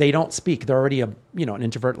 they don't speak, they're already an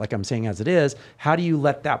introvert, like I'm saying as it is. How do you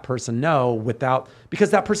let that person know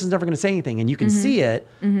because that person's never going to say anything and you can see it,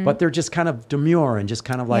 but they're just kind of demure and just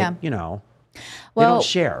kind of like, they don't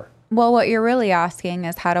share. Well, what you're really asking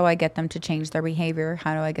is, how do I get them to change their behavior?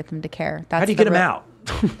 How do I get them to care? How do you get them out?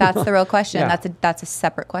 That's the real question. Yeah. That's a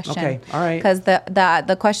separate question. Okay, all right. Because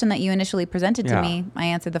the question that you initially presented to me, I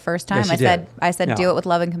answered the first time. Yes, I said, do it with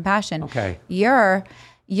love and compassion. Okay.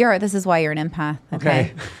 This is why you're an empath.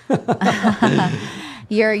 Okay.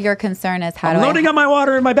 Your concern is I'm loading up my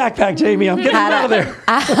water in my backpack, Jamie. I'm getting out of there.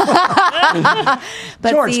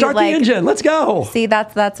 George, start the engine. Let's go. See,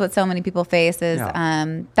 that's what so many people face is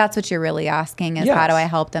that's what you're really asking is, how do I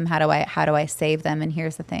help them? How do I save them? And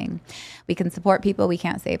here's the thing. We can support people, we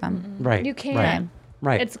can't save them. Right. You can't.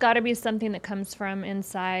 Right. It's got to be something that comes from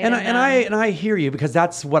inside. And I hear you, because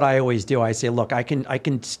that's what I always do. I say, look, I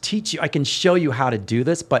can teach you, I can show you how to do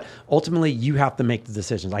this, but ultimately you have to make the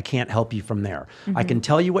decisions. I can't help you from there. I can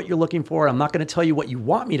tell you what you're looking for. I'm not going to tell you what you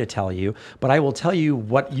want me to tell you, but I will tell you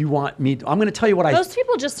what you want me. I'm going to tell you what Most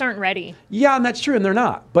people just aren't ready. Yeah, and that's true, and they're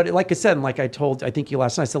not. But like I said, and like I think you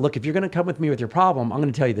last night, I said, look, if you're going to come with me with your problem, I'm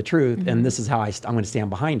going to tell you the truth, and this is how I'm going to stand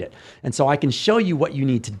behind it. And so I can show you what you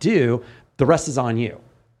need to do. The rest is on you.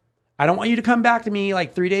 I don't want you to come back to me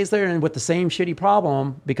like 3 days later and with the same shitty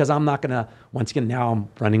problem, because I'm not going to, once again, now I'm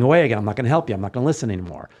running away again. I'm not going to help you. I'm not going to listen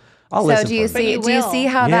anymore. I'll listen. Do you see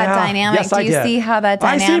how that dynamic? Yes, do you see how that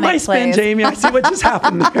dynamic? I see my spin, Jamie. I see what just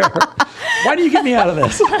happened there. Why do you get me out of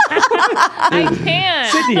this? I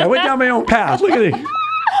can't. Sydney, I went down my own path. Look at me.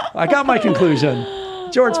 I got my conclusion.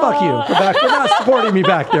 George, fuck you for not supporting me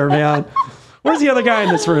back there, man. Where's the other guy in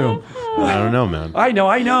this room? I don't know, man. I know.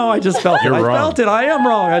 I just felt it. I felt it. I am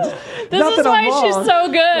wrong. This is why she's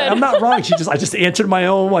so good. I'm not wrong. I just answered my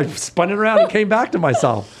own. I spun it around and came back to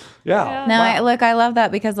myself. Yeah. No, I love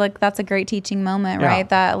that, because that's a great teaching moment, right?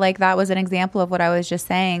 That was an example of what I was just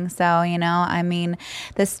saying. So, I mean,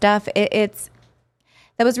 this stuff, that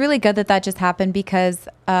was really good that just happened, because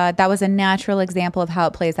that was a natural example of how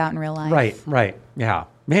it plays out in real life. Right. Yeah.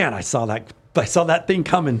 Man, I saw that thing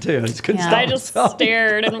coming too. I just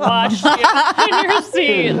stared and watched you in your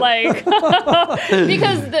seat,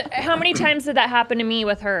 because how many times did that happen to me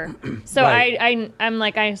with her? So I'm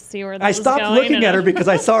like, I see where this is going. I stopped looking at her because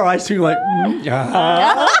I saw her eyes being like, and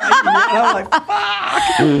I was like, fuck.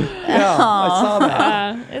 Yeah, I saw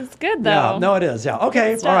that. It's good though. Yeah, no, it is. Yeah.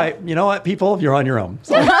 Okay. All right. You know what, people? You're on your own.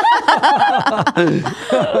 So. I'm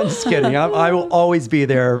just kidding. I will always be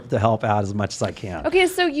there to help out as much as I can. Okay.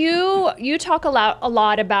 So you talk a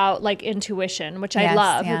lot about like intuition, which I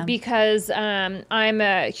love, because I'm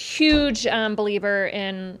a huge believer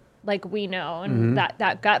in like we know, and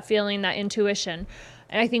that gut feeling, that intuition.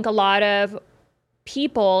 And I think a lot of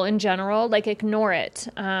people in general like ignore it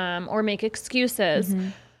or make excuses.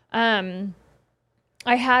 I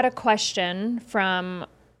had a question on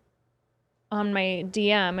my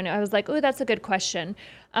DM, and I was like, oh, that's a good question.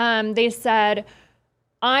 They said,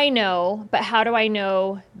 I know, but how do I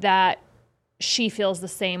know that she feels the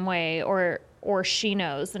same way or she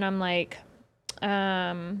knows? And I'm like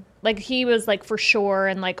he was like for sure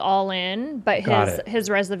and like all in, but his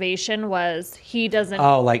reservation was he doesn't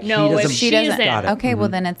know if she doesn't. Okay, well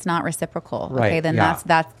then it's not reciprocal. Right. Okay, then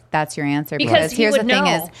that's your answer, because here's the thing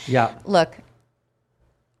is, look,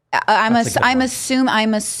 I'm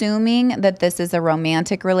assuming that this is a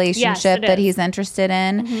romantic relationship that he's interested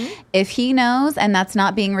in. If he knows and that's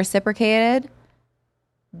not being reciprocated,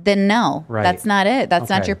 then no, Right. that's not it. That's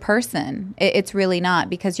not Okay. your person. It's really not,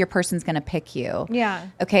 because your person's going to pick you. Yeah.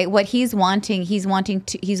 Okay. What he's wanting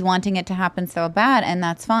it to happen so bad, and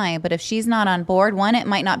that's fine. But if she's not on board, one, it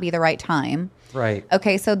might not be the right time. Right.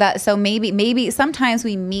 Okay. So maybe sometimes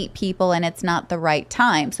we meet people and it's not the right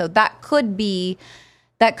time. So that could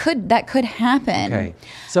happen. Okay.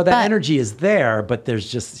 So that energy is there, but there's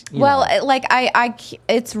just,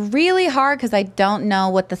 it's really hard because I don't know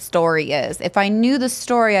what the story is. If I knew the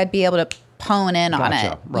story, I'd be able to hone in on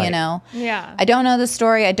it. Right. You know? Yeah. I don't know the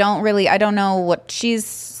story. I don't know what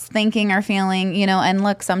she's thinking or feeling, and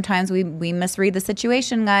look, sometimes we misread the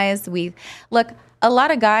situation, guys. A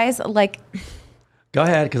lot of guys like. Go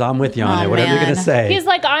ahead, because I'm with you on it. Whatever you're going to say. He's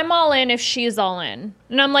like, I'm all in if she's all in.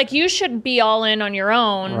 And I'm like, you should be all in on your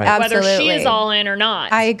own, Right. whether Absolutely. she is all in or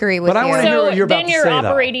not. I agree with But I you. wanna hear what you're about then to you're say, though.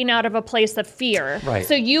 operating out of a place of fear. Right.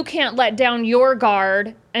 So you can't let down your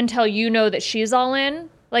guard until you know that she's all in.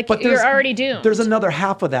 Like, you're already doomed. There's another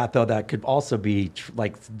half of that, though, that could also be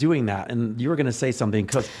doing that. And you were going to say something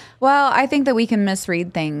because Well, I think that we can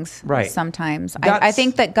misread things sometimes. I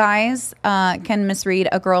think that guys can misread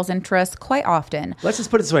a girl's interest quite often. let's just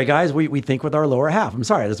put it this way, guys. We think with our lower half. I'm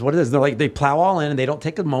sorry, that's what it is. They're like, they plow all in and they don't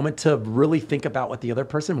take a moment to really think about what the other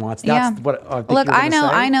person wants. That's what I think Look, you were gonna say.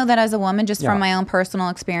 I know that as a woman, just Yeah. from my own personal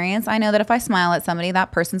experience, I know that if I smile at somebody,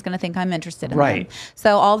 that person's going to think I'm interested in Right. them.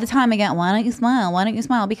 So all the time I get, why don't you smile? Why don't you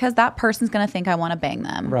smile? Because that person's going to think I want to bang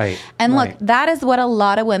them. Right. And look, Right. that is what a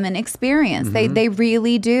lot of women experience. They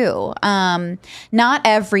really do. Not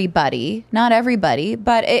everybody,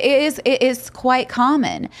 but it is quite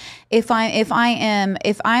common. If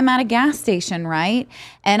I'm at a gas station, right,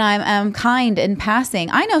 and I'm kind in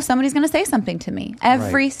passing, I know somebody's going to say something to me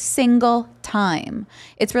every single time.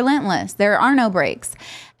 It's relentless. There are no breaks.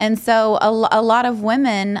 And so a lot of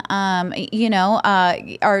women,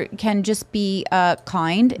 can just be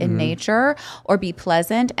kind in nature or be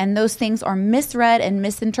pleasant, and those things are misread and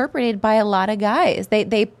misinterpreted by a lot of guys.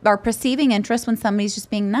 They are perceiving interest when somebody's just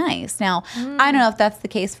being nice. Now, I don't know if that's the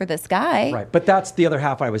case for this guy. Right, but that's the other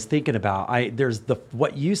half I was thinking about.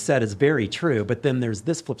 What you said is very true, but then there's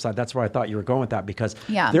this flip side. That's where I thought you were going with that, because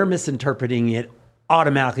they're misinterpreting it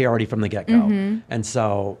automatically already from the get-go. And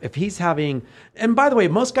so if he's having, and by the way,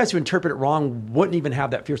 most guys who interpret it wrong wouldn't even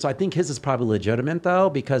have that fear. So I think his is probably legitimate, though,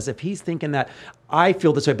 because if he's thinking that I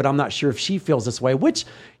feel this way, but I'm not sure if she feels this way, which,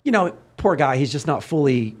 poor guy, he's just not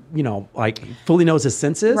fully, fully knows his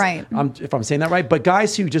senses. Right. If I'm saying that right. But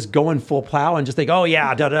guys who just go in full plow and just think, oh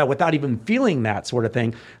yeah, without even feeling that sort of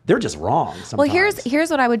thing, they're just wrong sometimes. Well, here's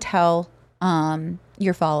what I would tell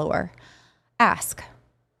your follower. Ask.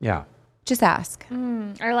 Yeah. Just ask.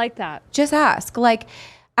 I like that. Just ask.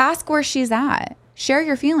 Ask where she's at. Share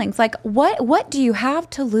your feelings. What do you have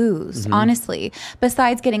to lose, honestly,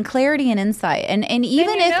 besides getting clarity and insight? And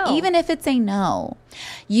even if it's a no,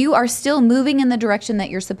 you are still moving in the direction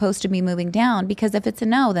that you're supposed to be moving down, because if it's a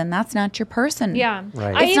no, then that's not your person. Yeah.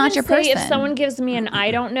 Right. It's not your person. If someone gives me an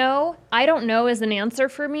I don't know is an answer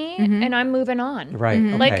for me, and I'm moving on. Right.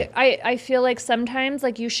 Okay. I feel like sometimes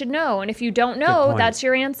you should know, and if you don't know, that's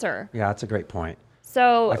your answer. Yeah, that's a great point.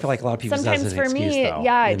 So I feel like a lot of people use that sometimes as an for excuse, me, though,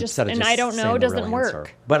 an instead of I don't know saying the real doesn't answer.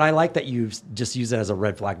 work. But I like that you just use it as a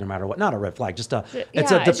red flag no matter what. Not a red flag, just it's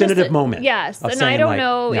a just definitive moment. Yes, of and saying, I don't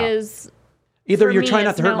know is either for you're me, trying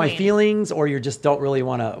not it's to hurt my knowing. feelings, or you just don't really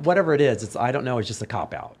want to. Whatever it is, it's I don't know. It's just a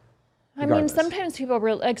cop out. I mean, sometimes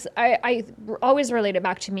people I always relate it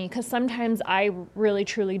back to me, because sometimes I really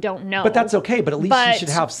truly don't know. But that's okay. But at least you should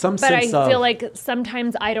have some sense of. But I feel like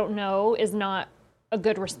sometimes I don't know is not a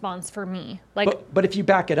good response for me. But if you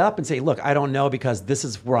back it up and say, look, I don't know because this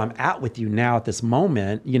is where I'm at with you now at this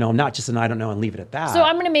moment, not just an I don't know and leave it at that. So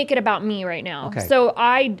I'm going to make it about me right now. Okay. So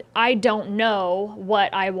I don't know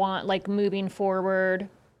what I want, moving forward,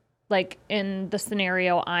 in the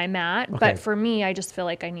scenario I'm at. Okay. But for me, I just feel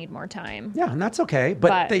like I need more time. Yeah, and that's okay.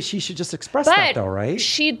 But she should just express that though, right?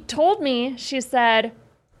 She told me, she said,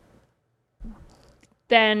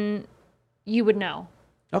 then you would know.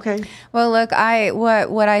 Okay. Well, look,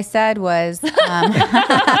 what I said was. She's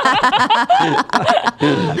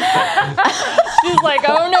like,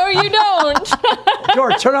 oh, no, you don't.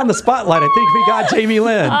 George, turn on the spotlight. I think we got Jamie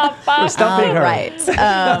Lynn. We're stumping her. Right.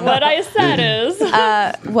 What I said is.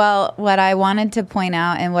 Well, what I wanted to point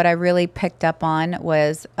out and what I really picked up on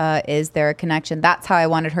was, is there a connection? That's how I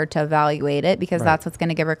wanted her to evaluate it, because that's what's going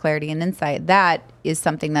to give her clarity and insight. That is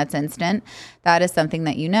something that's instant. That is something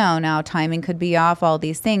that Now, timing could be off, all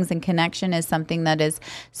these things. And connection is something that is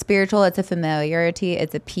spiritual. It's a familiarity.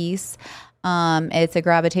 It's a peace. It's a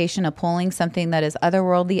gravitation, a pulling, something that is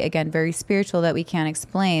otherworldly. Again, very spiritual that we can't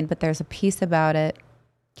explain, but there's a peace about it.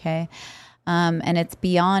 Okay. And it's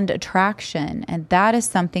beyond attraction. And that is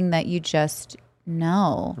something that you just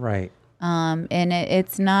know. Right. And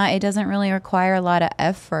it doesn't really require a lot of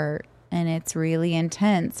effort, and it's really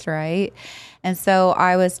intense, right? And so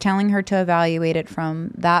I was telling her to evaluate it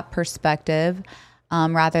from that perspective,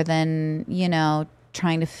 rather than,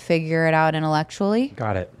 trying to figure it out intellectually.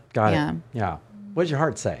 Got it. Yeah. What does your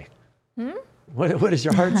heart say? What does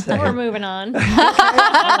your heart say? We're moving on. All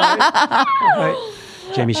right.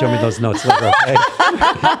 Jamie, show me those notes later, okay?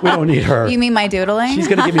 We don't need her. You mean my doodling? She's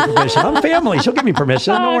going to give me permission. I'm family. She'll give me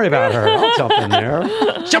permission. Don't worry about her. I'll jump in there.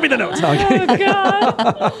 Show me the notes. No, I'm kidding. Oh,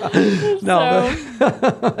 God. No,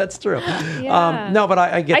 that's true. Yeah. No, but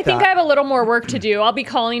I get that. I think I have a little more work to do. I'll be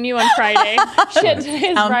calling you on Friday. Shit,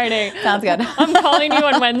 today's Friday. Sounds good. I'm calling you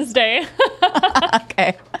on Wednesday.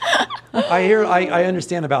 Okay. I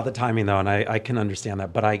understand about the timing though, and I can understand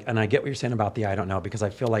that, but I get what you're saying about the I don't know, because I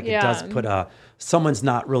feel like it does put someone's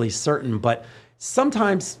not really certain, but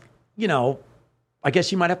sometimes, I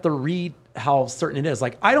guess you might have to read how certain it is.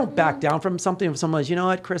 Like, I don't back down from something if someone's, you know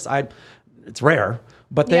what, Chris, it's rare,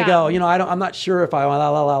 but they go, I'm not sure if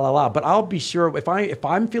but I'll be sure if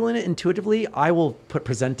I'm feeling it intuitively, I will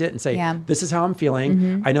present it and say, this is how I'm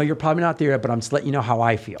feeling. I know you're probably not there yet, but I'm just letting you know how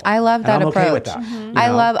I feel. I love that approach. Okay with that.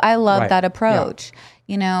 I love that approach.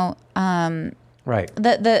 Yeah. Right.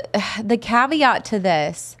 The caveat to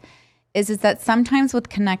this is that sometimes with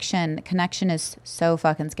connection is so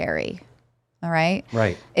fucking scary. All right.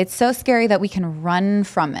 Right. It's so scary that we can run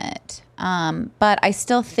from it. But I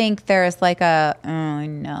still think there's like I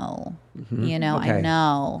know, I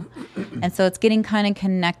know. And so it's getting kind of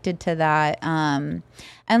connected to that.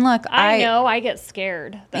 And look, I know I get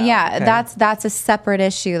scared, though. Yeah, okay. That's a separate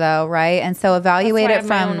issue though, right? And so evaluate it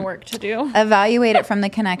from I have my own work to do. Evaluate it from the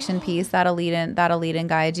connection piece. That'll lead and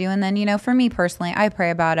guide you. And then, for me personally, I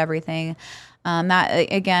pray about everything.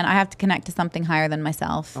 That again, I have to connect to something higher than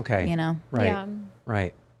myself. Okay. Right. Yeah.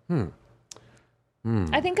 Right.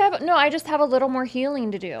 I think I just have a little more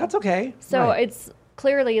healing to do. That's okay. So it's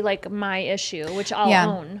clearly like my issue, which I'll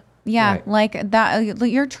own. Yeah. Right. Like that,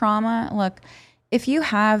 your trauma. Look, if you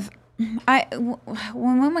have,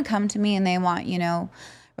 when women come to me and they want,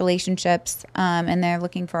 relationships, and they're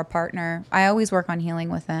looking for a partner, I always work on healing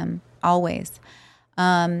with them. Always.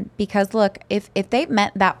 Because look, if they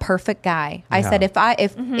met that perfect guy, I said,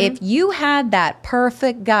 if you had that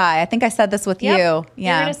perfect guy, I think I said this with you. Yeah.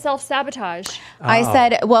 You're going to self-sabotage. I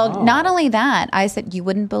said, not only that, I said, you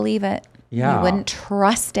wouldn't believe it. Yeah. You wouldn't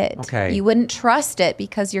trust it. Okay. You wouldn't trust it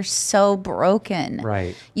because you're so broken.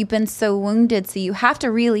 Right. You've been so wounded. So you have to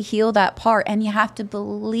really heal that part, and you have to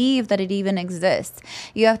believe that it even exists.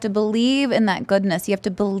 You have to believe in that goodness. You have to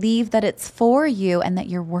believe that it's for you and that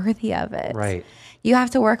you're worthy of it. Right. You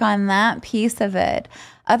have to work on that piece of it.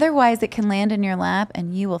 Otherwise, it can land in your lap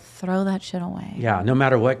and you will throw that shit away. Yeah, no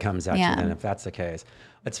matter what comes at you then, if that's the case.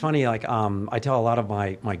 It's funny, like I tell a lot of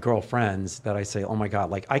my girlfriends that I say, oh my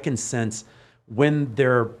God, like I can sense when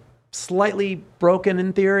they're slightly broken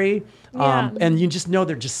in theory. And you just know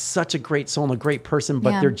they're just such a great soul and a great person,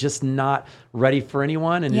 but they're just not ready for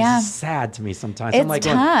anyone. And it's just sad to me sometimes. It's I'm like,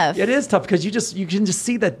 tough. It is tough because you can just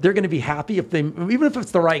see that they're going to be happy even if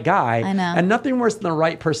it's the right guy. I know. And nothing worse than the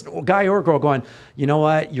right person, guy or girl, going, you know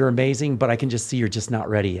what, you're amazing, but I can just see you're just not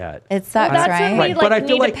ready yet. It sucks, That's right? when we But I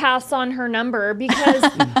feel need like- to pass on her number because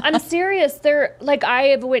I'm serious. I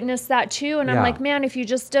have witnessed that too. And I'm like, man, if you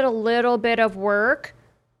just did a little bit of work,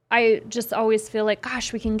 I just always feel like,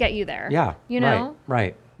 gosh, we can get you there. Yeah. You know?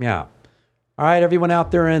 Right. Yeah. All right, everyone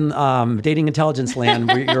out there in dating intelligence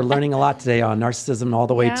land, you're learning a lot today on narcissism all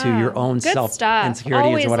the way to your own Good self stuff. insecurities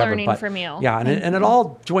Always or whatever. learning from you. Yeah, and it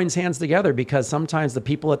all joins hands together because sometimes the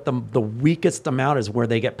people at the weakest amount is where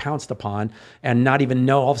they get pounced upon and not even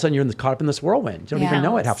know. All of a sudden, you're caught up in this whirlwind. You don't even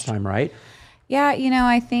know it half the time, right? Yeah,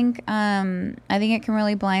 I think it can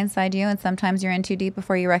really blindside you, and sometimes you're in too deep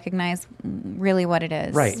before you recognize really what it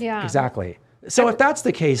is. Right. Yeah. Exactly. So if that's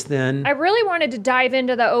the case, then I really wanted to dive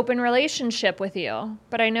into the open relationship with you,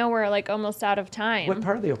 but I know we're almost out of time. what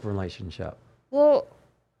part of the open relationship? Well,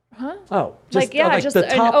 Oh, just the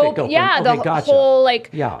an topic open. open. Yeah, Okay, the gotcha. whole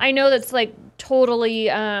Yeah. I know that's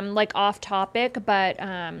totally off topic, but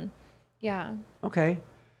yeah. Okay.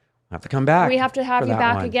 I have to come back. We have to have for you that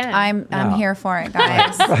back one. again. I'm here for it,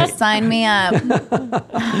 guys. Sign me up.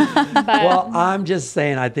 But, Well, I'm just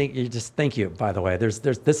saying. I think thank you. By the way, there's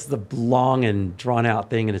this is a long and drawn out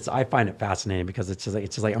thing, and I find it fascinating because it's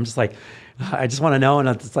just like I'm just like I just want to know, and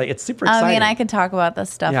it's super exciting. I mean, I could talk about this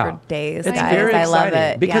stuff for days, It's guys. very I love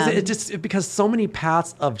exciting it because because so many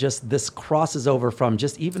paths of just this crosses over from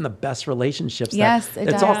just even the best relationships. Yes, that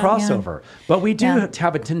it it's all does. crossover. But we do Yeah.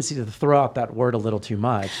 have a tendency to throw out that word a little too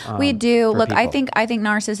much. We do. Look, I people. think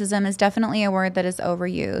narcissism is definitely a word that is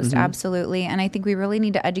overused. Absolutely. And I think we really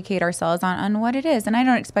need to educate ourselves on what it is. And I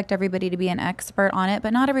don't expect everybody to be an expert on it,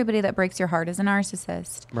 but not everybody that breaks your heart is a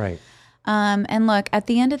narcissist. Right. And look, at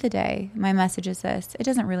the end of the day, my message is this. It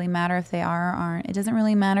doesn't really matter if they are or aren't. It doesn't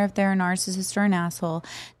really matter if they're a narcissist or an asshole.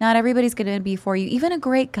 Not everybody's going to be for you. Even a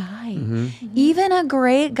great guy. Even a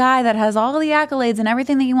great guy that has all the accolades and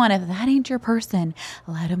everything that you want. If that ain't your person,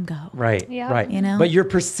 let him go. Right. Yeah. Right. You know? But you're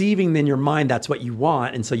perceiving in your mind that's what you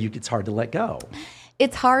want. And so it's hard to let go.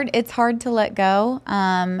 It's hard to let go.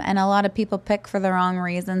 And a lot of people pick for the wrong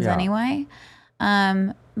reasons anyway.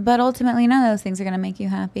 But ultimately, none of those things are going to make you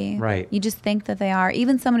happy. Right. You just think that they are.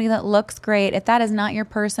 Even somebody that looks great, if that is not your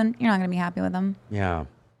person, you're not going to be happy with them. Yeah.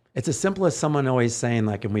 It's as simple as someone always saying,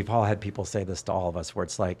 like, and we've all had people say this to all of us, where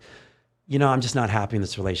it's like, I'm just not happy in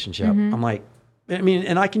this relationship. I'm like,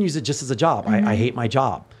 and I can use it just as a job. I hate my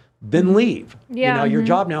job. Then leave. Yeah. Your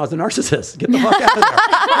job now is a narcissist. Get the fuck out of there.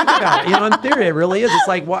 Think about it. In theory, it really is. It's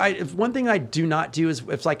like, if one thing I do not do is,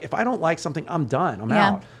 it's like, if I don't like something, I'm done. I'm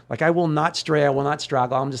out. Like, I will not stray. I will not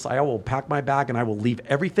straggle. I will pack my bag and I will leave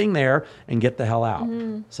everything there and get the hell out.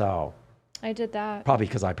 So I did that. probably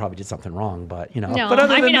because I probably did something wrong, but No, But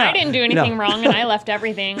other than I that, didn't do anything wrong, and I left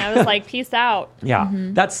everything. I was like, peace out. Yeah.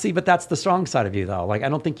 But that's the strong side of you, though. Like, I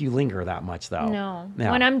don't think you linger that much, though. No.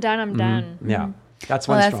 Yeah. When I'm done, I'm done. Yeah. That's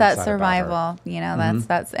one Well, strong that's that side survival. about her.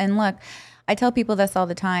 That's and look, I tell people this all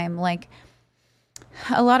the time. Like,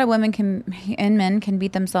 a lot of women and men can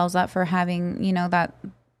beat themselves up for having,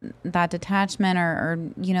 that detachment or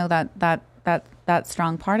that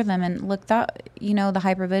strong part of them. And look, that, the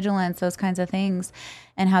hypervigilance, those kinds of things,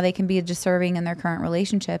 and how they can be deserving in their current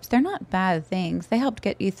relationships. They're not bad things. They helped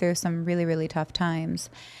get you through some really, really tough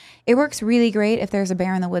times. It works really great if there's a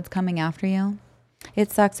bear in the woods coming after you.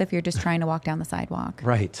 It sucks if you're just trying to walk down the sidewalk.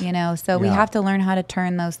 Right. So we have to learn how to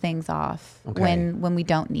turn those things off when we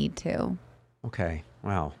don't need to. Okay.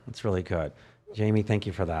 Wow. That's really good. Jamie, thank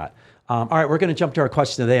you for that. All right, we're going to jump to our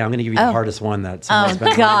question today. I'm going to give you the hardest one that someone's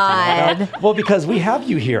been God. Well, because we have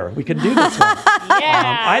you here. We can do this one.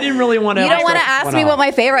 Yeah. I didn't really want to. You don't want to ask me what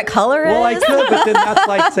my favorite color is? Well, I could, but then that's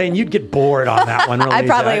like saying you'd get bored on that one. Really I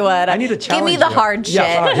probably would. I need to challenge Give me the you. hard shit.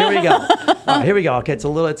 Yeah, all right, here we go. Here we go. Okay, it's a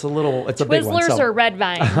big one. Twizzlers or red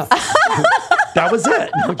vines? That was it.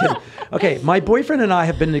 No, I'm kidding. Okay, my boyfriend and I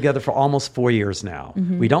have been together for almost 4 years now.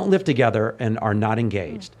 We don't live together and are not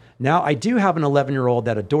engaged. Now, I do have an 11-year-old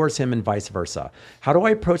that adores him and vice versa. How do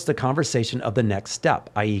I approach the conversation of the next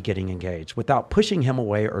step, i.e. getting engaged, without pushing him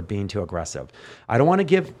away or being too aggressive? I don't want to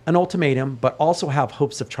give an ultimatum, but also have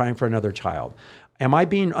hopes of trying for another child. Am I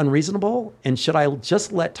being unreasonable? And should I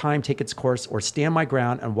just let time take its course or stand my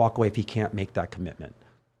ground and walk away if he can't make that commitment?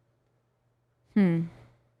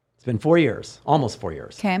 It's been 4 years, almost 4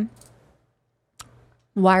 years. Okay.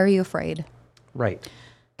 Why are you afraid? Right.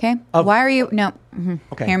 Okay. Why are you, no,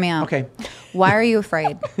 Okay. hear me out. Okay. Why are you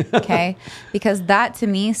afraid? Okay. Because that to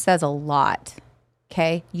me says a lot.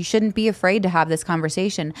 Okay. You shouldn't be afraid to have this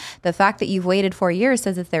conversation. The fact that you've waited 4 years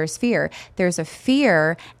says that there's fear. There's a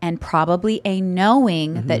fear and probably a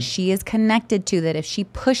knowing that she is connected to, that if she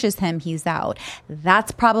pushes him, he's out.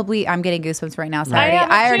 That's probably, I'm getting goosebumps right now. Sorry.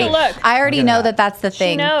 I already know that that's the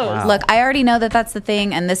thing. She knows. Wow. Look, I already know that that's the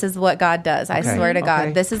thing. And this is what God does. I swear to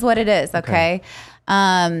God, this is what it is. Okay.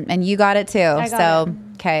 And you got it too.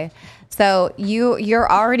 Okay. So you're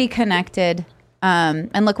already connected.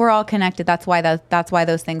 And look, we're all connected. That's why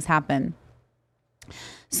those things happen.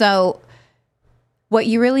 So what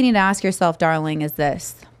you really need to ask yourself, darling, is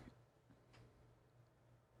this.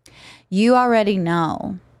 You already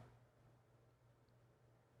know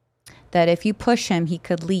that if you push him, he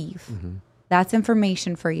could leave. That's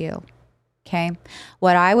information for you. Okay.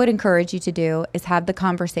 What I would encourage you to do is have the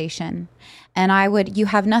conversation. And you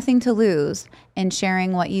have nothing to lose in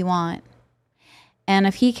sharing what you want. And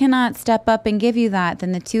if he cannot step up and give you that,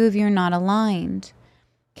 then the two of you are not aligned.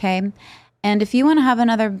 Okay. And if you want to have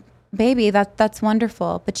another baby, that's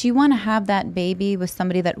wonderful. But you want to have that baby with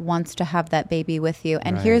somebody that wants to have that baby with you.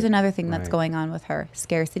 And here's another thing that's going on with her: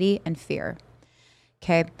 scarcity and fear.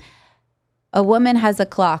 Okay. A woman has a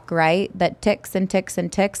clock, right, that ticks and ticks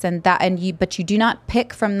and ticks, but you do not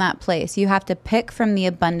pick from that place. You have to pick from the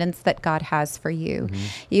abundance that God has for you.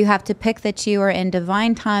 You have to pick that you are in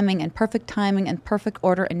divine timing and perfect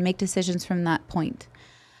order, and make decisions from that point.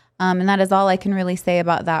 And that is all I can really say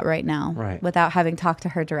about that right now, without having talked to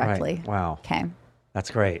her directly. Right. Wow. Okay.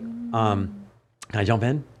 That's great. Can I jump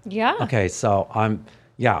in? Yeah. Okay, so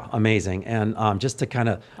Yeah, amazing. And just to kind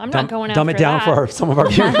of dumb it down that. for some of our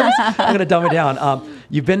viewers, I'm going to dumb it down.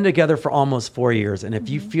 You've been together for almost 4 years. And if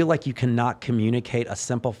you feel like you cannot communicate a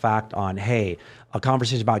simple fact on, hey, a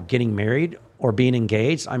conversation about getting married or being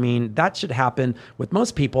engaged, I mean, that should happen with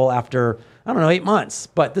most people after, 8 months.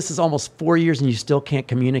 But this is almost 4 years and you still can't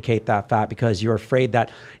communicate that fact because you're afraid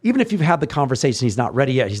that even if you've had the conversation, he's not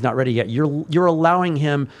ready yet, you're allowing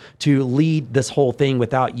him to lead this whole thing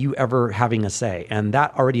without you ever having a say. And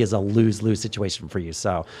that already is a lose-lose situation for you.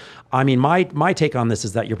 So, I mean, my take on this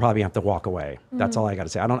is that you're probably gonna have to walk away. That's all I got to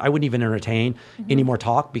say. I wouldn't even entertain any more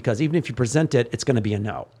talk because even if you present it, it's going to be a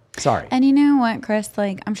no. Sorry. And you know what, Chris?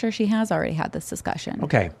 Like, I'm sure she has already had this discussion.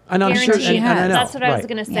 Okay. And I'm sure she has. and I know. That's what I was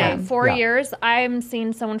going to say. Yeah. 4 years, I'm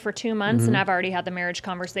seeing someone for 2 months and I've already had the marriage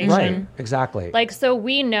conversation. Right. Exactly. Like, so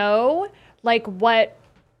we know like what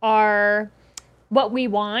we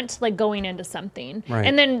want, like going into something. Right.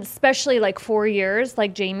 And then especially like 4 years,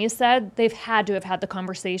 like Jamie said, they've had to have had the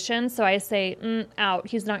conversation. So I say, out.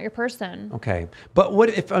 He's not your person. Okay. But what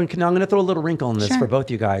if, I'm going to throw a little wrinkle in this for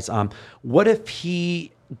both you guys. What if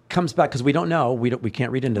he comes back, because we don't know, we can't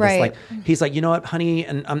read into this. Like, he's like, you know what, honey,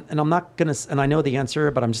 and I'm not going to, and I know the answer,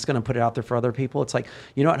 but I'm just going to put it out there for other people. It's like,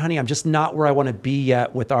 you know what, honey, I'm just not where I want to be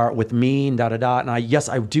yet with me and da-da-da. And I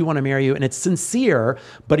do want to marry you. And it's sincere,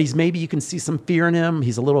 but maybe you can see some fear in him.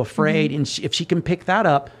 He's a little afraid. And if she can pick that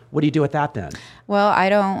up, what do you do with that then? Well, I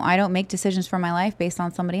don't make decisions for my life based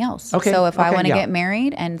on somebody else. Okay. So if I want to get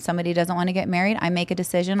married and somebody doesn't want to get married, I make a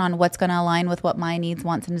decision on what's going to align with what my needs,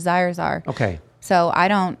 wants, and desires are. Okay. So I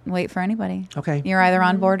don't wait for anybody. Okay. You're either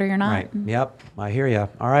on board or you're not. Right. Yep. I hear you.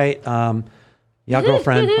 All right. Yeah,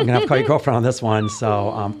 girlfriend. I'm gonna have to call you girlfriend on this one.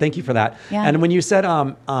 So thank you for that. Yeah. And when you said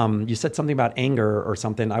something about anger or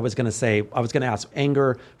something, I was gonna ask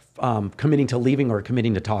anger, committing to leaving or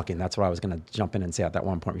committing to talking. That's what I was gonna jump in and say at that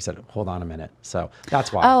one point. We said, hold on a minute. So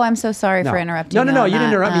that's why. Oh, I'm so sorry for interrupting. No. You didn't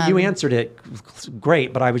interrupt me. You Um, answered it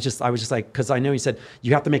great. But I was just like, because I know you said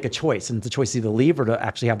you have to make a choice, and the choice is either leave or to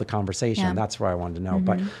actually have the conversation. Yeah. That's where I wanted to know.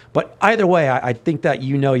 But either way, I think that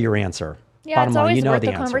you know your answer. Yeah, Bottom it's line, always you know worth the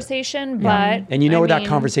the answer. conversation, Yeah. but And you know where that mean,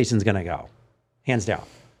 conversation's going to go, hands down.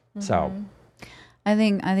 So, I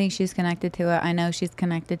think she's connected to it. I know she's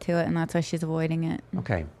connected to it, and that's why she's avoiding it.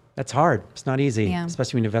 okay, that's hard. It's not easy, Yeah.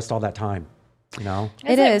 especially when you invest all that time. You know,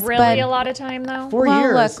 Is It is, really but- a lot of time though? 4 Well,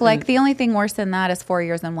 years. look, like and- the only thing worse than that is 4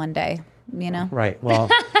 years and 1 day. You know. right. Well,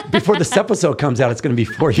 before this episode comes out, it's going to be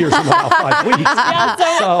 4 years and about 5 weeks.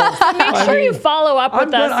 So Make sure you follow up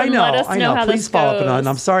with us and let us know how Please this follow up. goes. And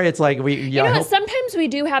I'm sorry. It's like You know what? Sometimes we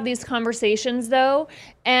do have these conversations though,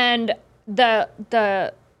 and the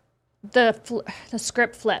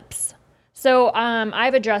script flips. So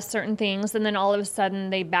I've addressed certain things, and then all of a sudden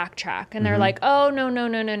they backtrack, and they're like, "Oh no,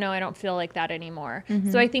 I don't feel like that anymore."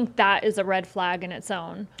 So I think that is a red flag in its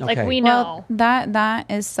own. Okay. Like we know. Well, that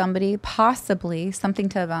is somebody possibly something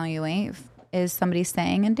to evaluate. Is somebody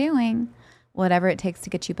saying and doing whatever it takes to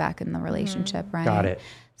get you back in the relationship, right? Got it.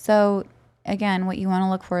 So again, what you want to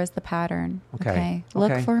look for is the pattern. Okay.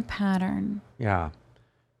 Look Okay. for a pattern. Yeah.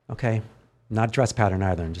 Okay. Not dress pattern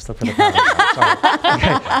either. And just look for the pattern. Sorry.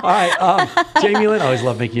 Okay. All right. Jamie Lynn, I always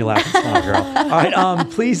love making you laugh and smile, girl. All right.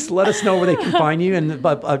 Please let us know where they can find you. And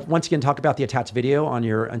but once again, talk about the attached video on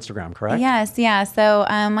your Instagram, correct? Yes, yeah. So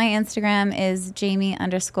my Instagram is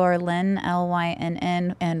Jamie_Lynn,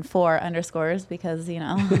 LYNN, and 4 underscores because,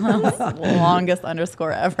 longest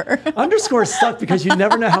underscore ever. Underscores suck because you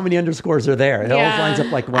never know how many underscores are there. It always lines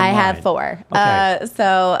up like one I line. have 4. Okay.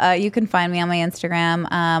 So you can find me on my Instagram.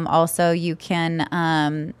 Also, you can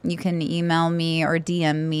email me or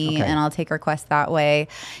DM me, Okay. and I'll take requests that way.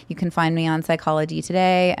 You can find me on Psychology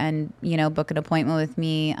Today, and book an appointment with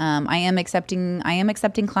me. I am accepting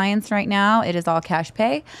clients right now. It is all cash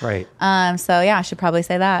pay. Right. So yeah, I should probably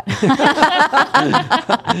say that.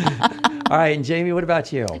 All right. And Jamie, what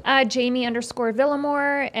about you?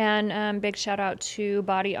 Jamie_Villamore, and big shout out to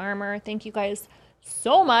Body Armor. Thank you guys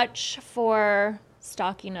so much for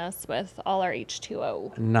stocking us with all our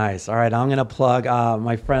H2O. Nice. All right. I'm going to plug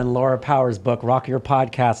my friend Laura Powers' book, Rock Your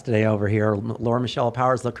Podcast, today over here. Laura Michelle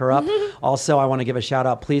Powers, look her up. Also, I want to give a shout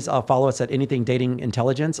out. Please follow us at Anything Dating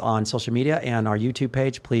Intelligence on social media and our YouTube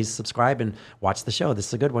page. Please subscribe and watch the show. This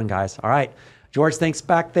is a good one, guys. All right. George, thanks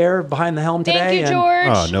back there behind the helm today. Thank you, and, George.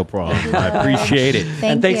 Oh, no problem. I appreciate it.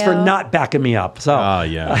 and thanks for not backing me up. So, Oh,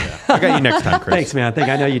 yeah. I got you next time, Chris. thanks, man.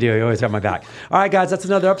 I know you do. You always have my back. All right, guys, that's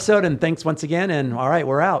another episode. And thanks once again. And all right,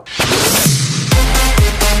 we're out.